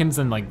 seconds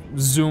and like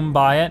zoom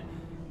by it?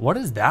 What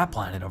is that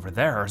planet over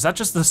there? Or is that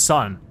just the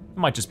sun? It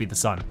might just be the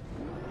sun.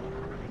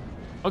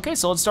 Okay,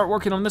 so let's start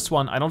working on this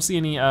one. I don't see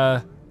any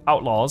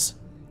outlaws.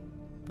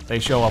 They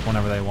show up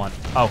whenever they want.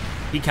 Oh,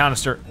 heat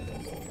canister.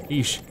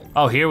 Eesh.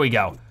 Oh, here we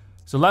go.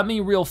 So let me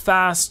real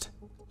fast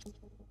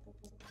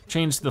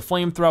change to the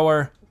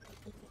flamethrower.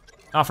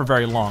 Not for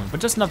very long,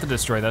 but just enough to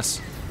destroy this.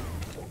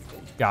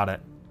 Got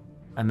it.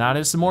 And that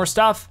is some more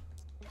stuff.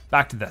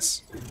 Back to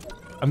this.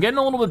 I'm getting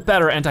a little bit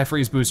better at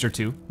anti-freeze booster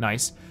too,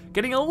 nice.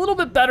 Getting a little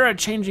bit better at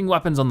changing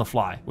weapons on the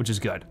fly, which is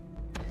good.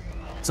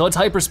 So let's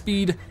hyper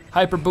speed,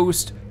 hyper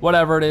boost,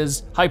 whatever it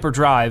is, hyper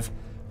drive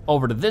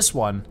over to this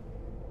one.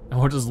 And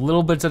we'll just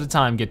little bits at a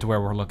time get to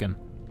where we're looking.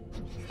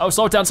 Oh,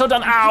 slow it down,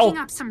 ow! I'm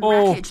picking up some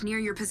wreckage near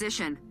your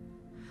position.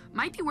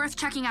 Might be worth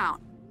checking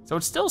out. So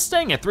it's still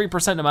staying at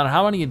 3% no matter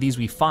how many of these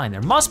we find.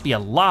 There must be a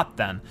lot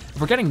then. If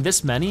we're getting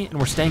this many and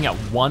we're staying at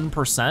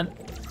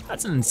 1%,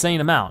 that's an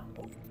insane amount.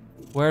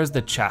 Where's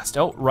the chest?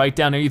 Oh, right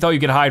down there. You thought you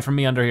could hide from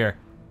me under here.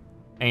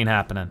 Ain't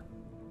happening.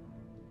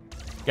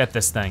 Get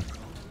this thing.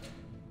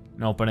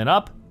 And open it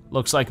up.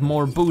 Looks like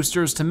more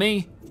boosters to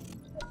me.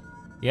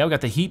 Yeah, we got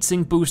the heat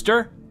sink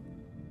booster.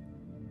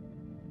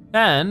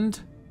 And,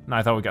 no,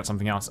 I thought we got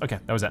something else. Okay,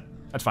 that was it,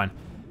 that's fine.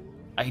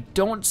 I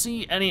don't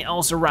see any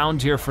else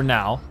around here for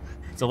now.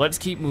 So let's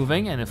keep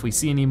moving, and if we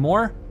see any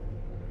more,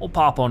 we'll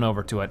pop on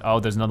over to it. Oh,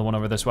 there's another one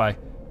over this way.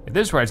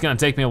 This way, it's gonna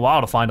take me a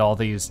while to find all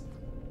these.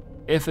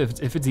 If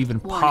it's even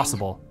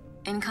possible.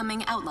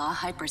 Incoming outlaw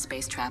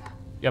hyperspace trap.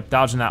 Yep,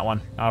 dodging that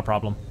one, not a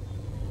problem.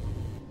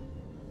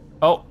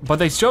 Oh, but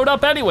they showed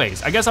up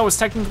anyways. I guess I was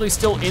technically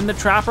still in the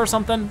trap or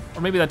something,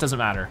 or maybe that doesn't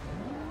matter.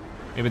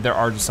 Maybe there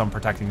are just some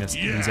protecting these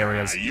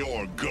areas.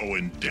 You're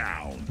going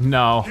down.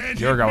 No,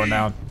 you're going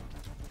down.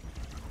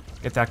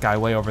 Get that guy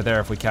way over there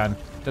if we can.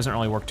 Doesn't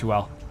really work too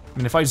well. I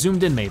mean, if I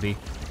zoomed in, maybe.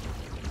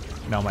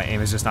 No, my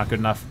aim is just not good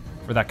enough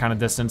for that kind of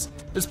distance.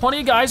 There's plenty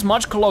of guys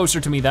much closer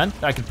to me then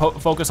that I could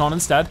focus on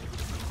instead.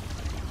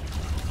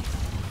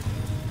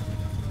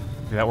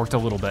 Okay, that worked a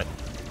little bit.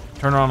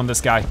 Turn around on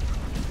this guy.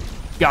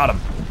 Got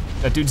him.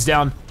 That dude's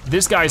down.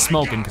 This guy's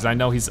smoking because I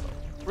know he's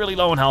really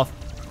low in health.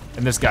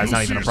 And this guy's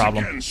not even a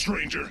problem. Again,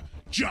 stranger.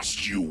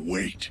 Just you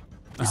wait.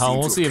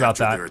 We'll see about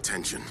that. Their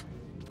attention.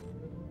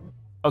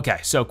 Okay,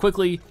 so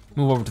quickly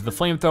move over to the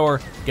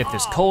flamethrower, get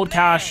this cold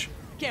cache.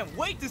 Can't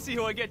wait to see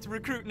who I get to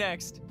recruit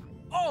next.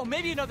 Oh,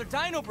 maybe another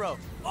Dino Bro.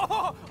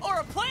 Oh, or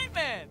a Plant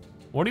Man.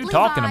 What are you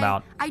talking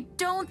about? I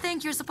don't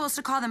think you're supposed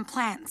to call them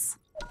plants.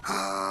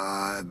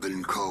 I've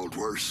been called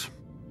worse.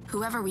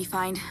 Whoever we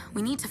find,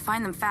 we need to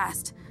find them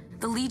fast.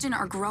 The Legion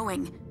are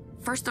growing.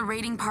 First the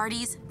raiding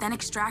parties, then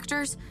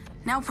extractors,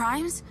 now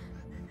primes.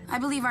 I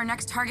believe our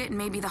next target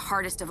may be the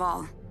hardest of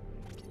all.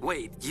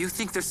 Wait, you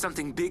think there's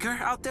something bigger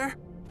out there?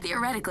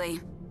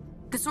 Theoretically.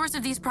 The source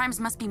of these primes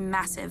must be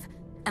massive,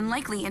 and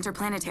likely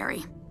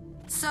interplanetary.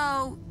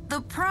 So,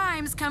 the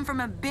primes come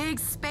from a big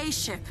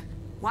spaceship.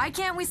 Why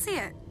can't we see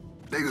it?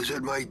 Big as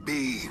it might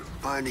be,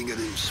 finding it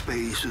in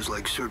space is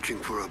like searching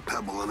for a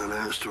pebble in an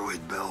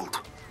asteroid belt.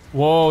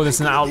 Whoa, this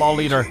is an outlaw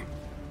leader.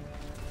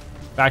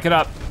 Back it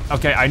up.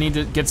 Okay, I need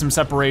to get some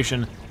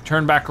separation,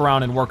 turn back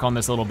around and work on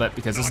this a little bit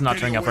because this is not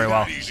turning out very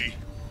well.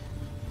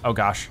 Oh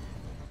gosh.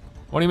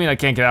 What do you mean I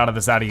can't get out of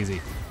this that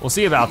easy? We'll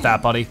see about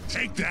that, buddy.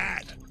 Take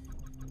that.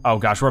 Oh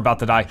gosh, we're about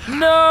to die.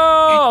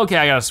 No! Okay,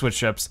 I gotta switch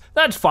ships.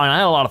 That's fine, I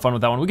had a lot of fun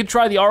with that one. We could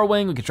try the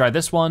R-Wing, we could try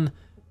this one.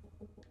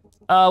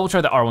 We'll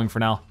try the R-Wing for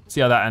now.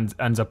 See how that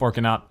ends up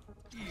working out.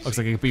 Looks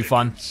like it could be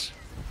fun.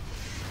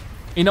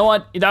 You know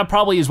what? That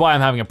probably is why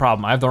I'm having a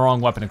problem. I have the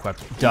wrong weapon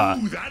equipped. Duh.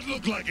 Ooh, that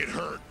looked like it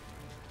hurt.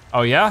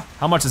 Oh yeah?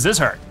 How much does this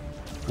hurt?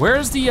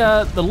 Where's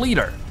the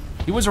leader?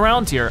 He was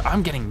around here.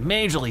 I'm getting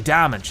majorly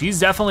damaged. He's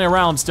definitely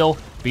around still,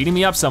 beating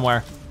me up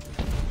somewhere.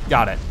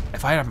 Got it.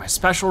 If I had my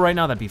special right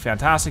now, that'd be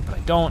fantastic, but I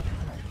don't.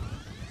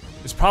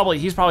 He's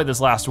probably this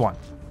last one.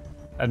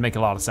 That'd make a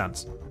lot of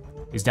sense.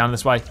 He's down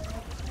this way.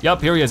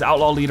 Yep, here he is,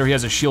 outlaw leader. He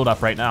has a shield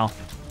up right now.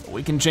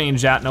 We can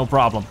change that, no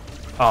problem.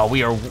 Oh,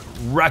 we are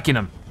wrecking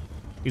him.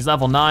 He's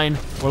level 9,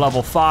 we're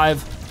level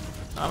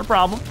 5. Not a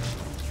problem.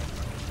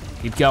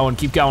 Keep going,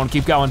 keep going,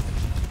 keep going.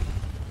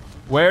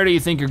 Where do you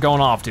think you're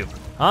going off to,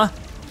 huh?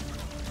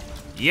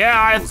 Yeah,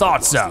 I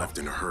thought so. Left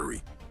in a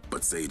hurry,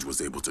 but Sage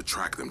was able to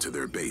track them to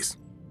their base.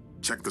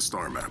 Check the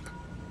star map.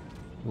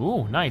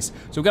 Ooh, nice.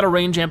 So we've got a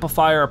range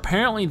amplifier.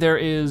 Apparently there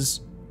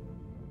is,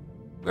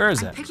 where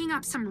is it? Picking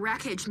up some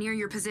wreckage near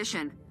your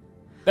position.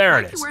 There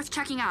Might it be is. worth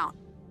checking out.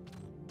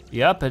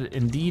 Yep, it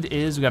indeed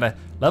is. We got a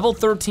level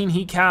 13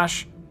 heat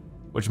cache,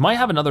 which might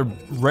have another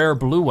rare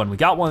blue one. We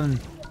got one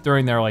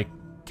during their like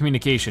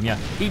communication, yeah.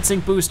 Heat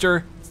sink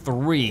booster,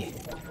 3.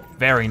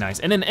 Very nice,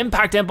 and an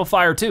impact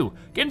amplifier too.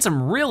 Getting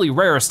some really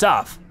rare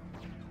stuff.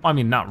 I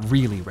mean, not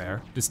really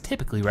rare, just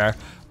typically rare,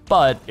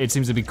 but it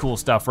seems to be cool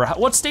stuff. For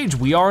what stage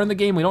we are in the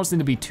game, we don't seem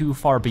to be too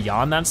far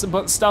beyond that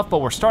stuff, but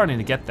we're starting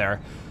to get there.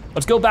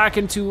 Let's go back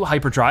into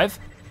hyperdrive.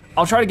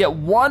 I'll try to get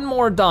one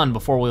more done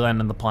before we land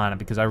on the planet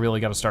because I really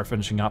gotta start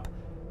finishing up.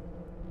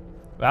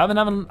 I've been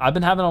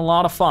having a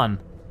lot of fun.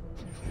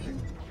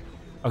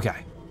 Okay,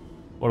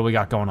 what do we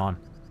got going on?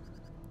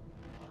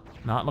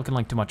 Not looking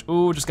like too much.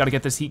 Ooh, just gotta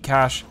get this heat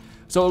cache.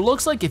 So it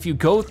looks like if you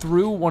go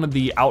through one of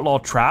the outlaw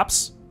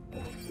traps,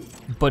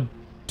 but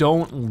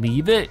don't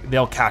leave it,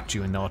 they'll catch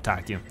you and they'll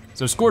attack you.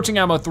 So scorching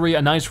ammo 3,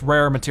 a nice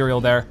rare material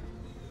there.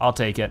 I'll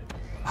take it.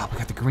 Oh, we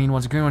got the green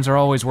ones. The green ones are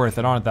always worth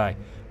it, aren't they?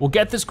 We'll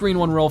get this green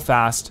one real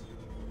fast.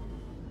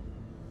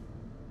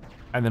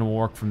 And then we'll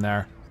work from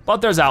there. But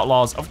there's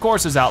outlaws. Of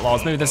course there's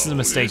outlaws. Maybe this is a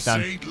mistake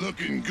then. This ain't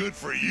looking good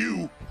for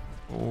you.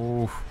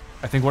 Ooh,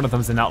 I think one of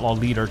them's an outlaw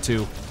leader too.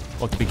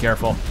 We'll have to be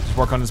careful. Just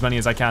work on as many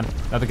as I can.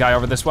 Another guy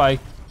over this way.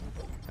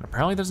 And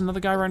apparently there's another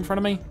guy right in front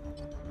of me.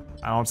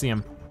 I don't see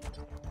him.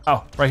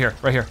 Oh, right here,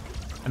 right here.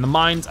 And the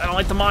mines, I don't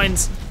like the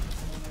mines.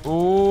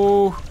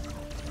 Ooh.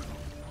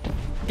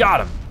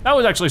 Got him. That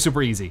was actually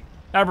super easy.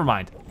 Never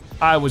mind.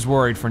 I was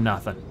worried for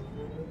nothing.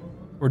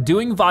 We're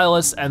doing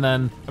Villainous and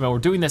then, we're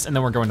doing this and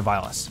then we're going to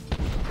Villainous.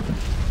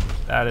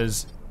 That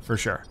is for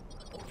sure.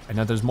 I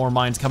know there's more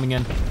mines coming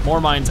in.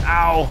 More mines,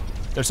 ow.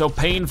 They're so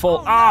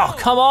painful. Oh,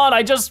 come on,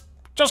 I just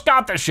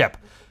got this ship.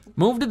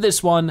 Move to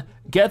this one,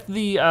 get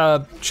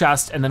the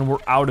chest, and then we're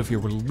out of here.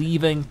 We're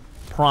leaving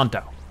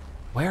pronto.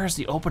 Where is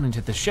the opening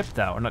to the ship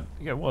though? Or not,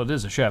 yeah, well, it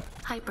is a ship.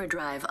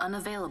 Hyperdrive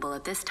unavailable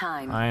at this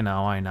time. I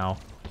know.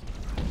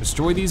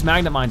 Destroy these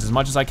magnet mines as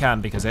much as I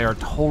can because they are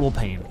total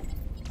pain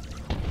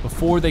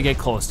before they get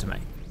close to me.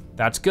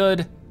 That's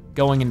good.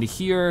 Going into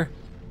here.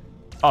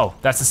 Oh,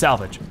 that's the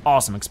salvage.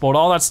 Awesome, explode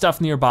all that stuff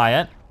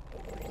nearby it.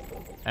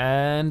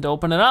 And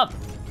open it up.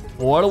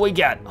 What do we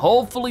get?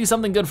 Hopefully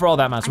something good for all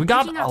that mess. We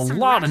got a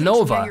lot of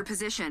Nova.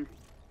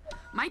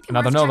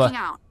 Another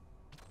Nova.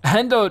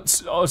 And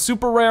a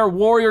super rare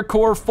Warrior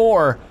Core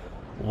 4.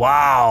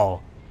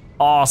 Wow,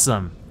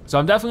 awesome. So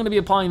I'm definitely gonna be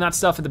applying that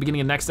stuff at the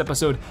beginning of next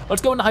episode. Let's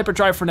go into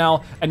hyperdrive for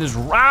now and just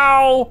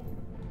ow,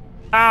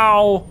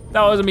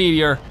 that was a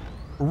meteor.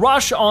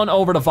 Rush on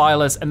over to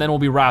Villainous and then we'll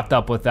be wrapped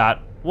up with that.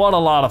 What a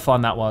lot of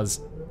fun that was.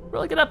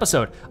 Really good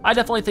episode. I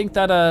definitely think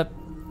that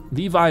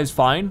Levi is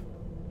fine.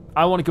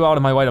 I wanna go out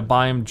of my way to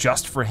buy him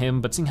just for him,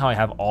 but seeing how I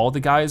have all the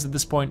guys at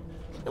this point,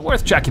 they're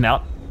worth checking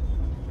out.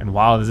 And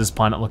wow, does this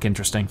planet look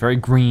interesting. Very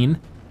green,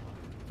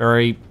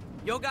 very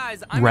Yo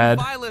guys, I'm red.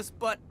 in Villainous,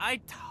 but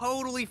I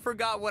totally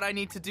forgot what I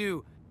need to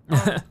do.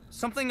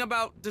 Something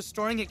about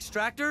destroying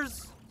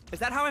extractors? Is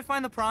that how I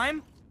find the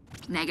Prime?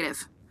 Negative.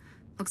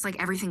 Looks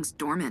like everything's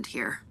dormant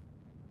here.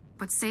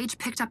 But Sage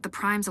picked up the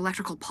Prime's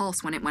electrical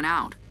pulse when it went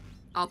out.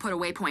 I'll put a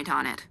waypoint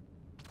on it.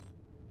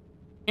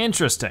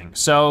 Interesting,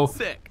 so.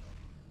 Sick.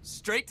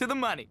 Straight to the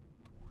money.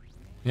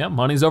 Yeah,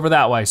 money's over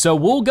that way. So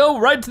we'll go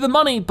right to the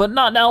money, but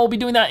not now. We'll be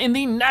doing that in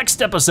the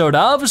next episode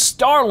of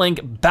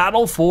Starlink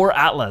Battle for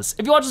Atlas.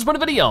 If you watch this part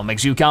of the video, make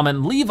sure you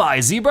comment Levi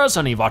Zebra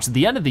so you've watched to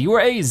the end of it. You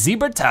are a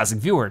Zebra-tastic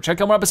viewer.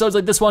 Check out more episodes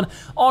like this one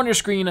on your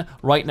screen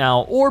right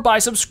now, or by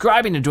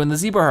subscribing to join the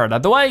Zebra Herd.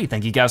 Either way,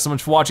 thank you guys so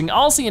much for watching.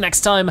 I'll see you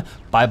next time.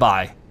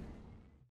 Bye-bye.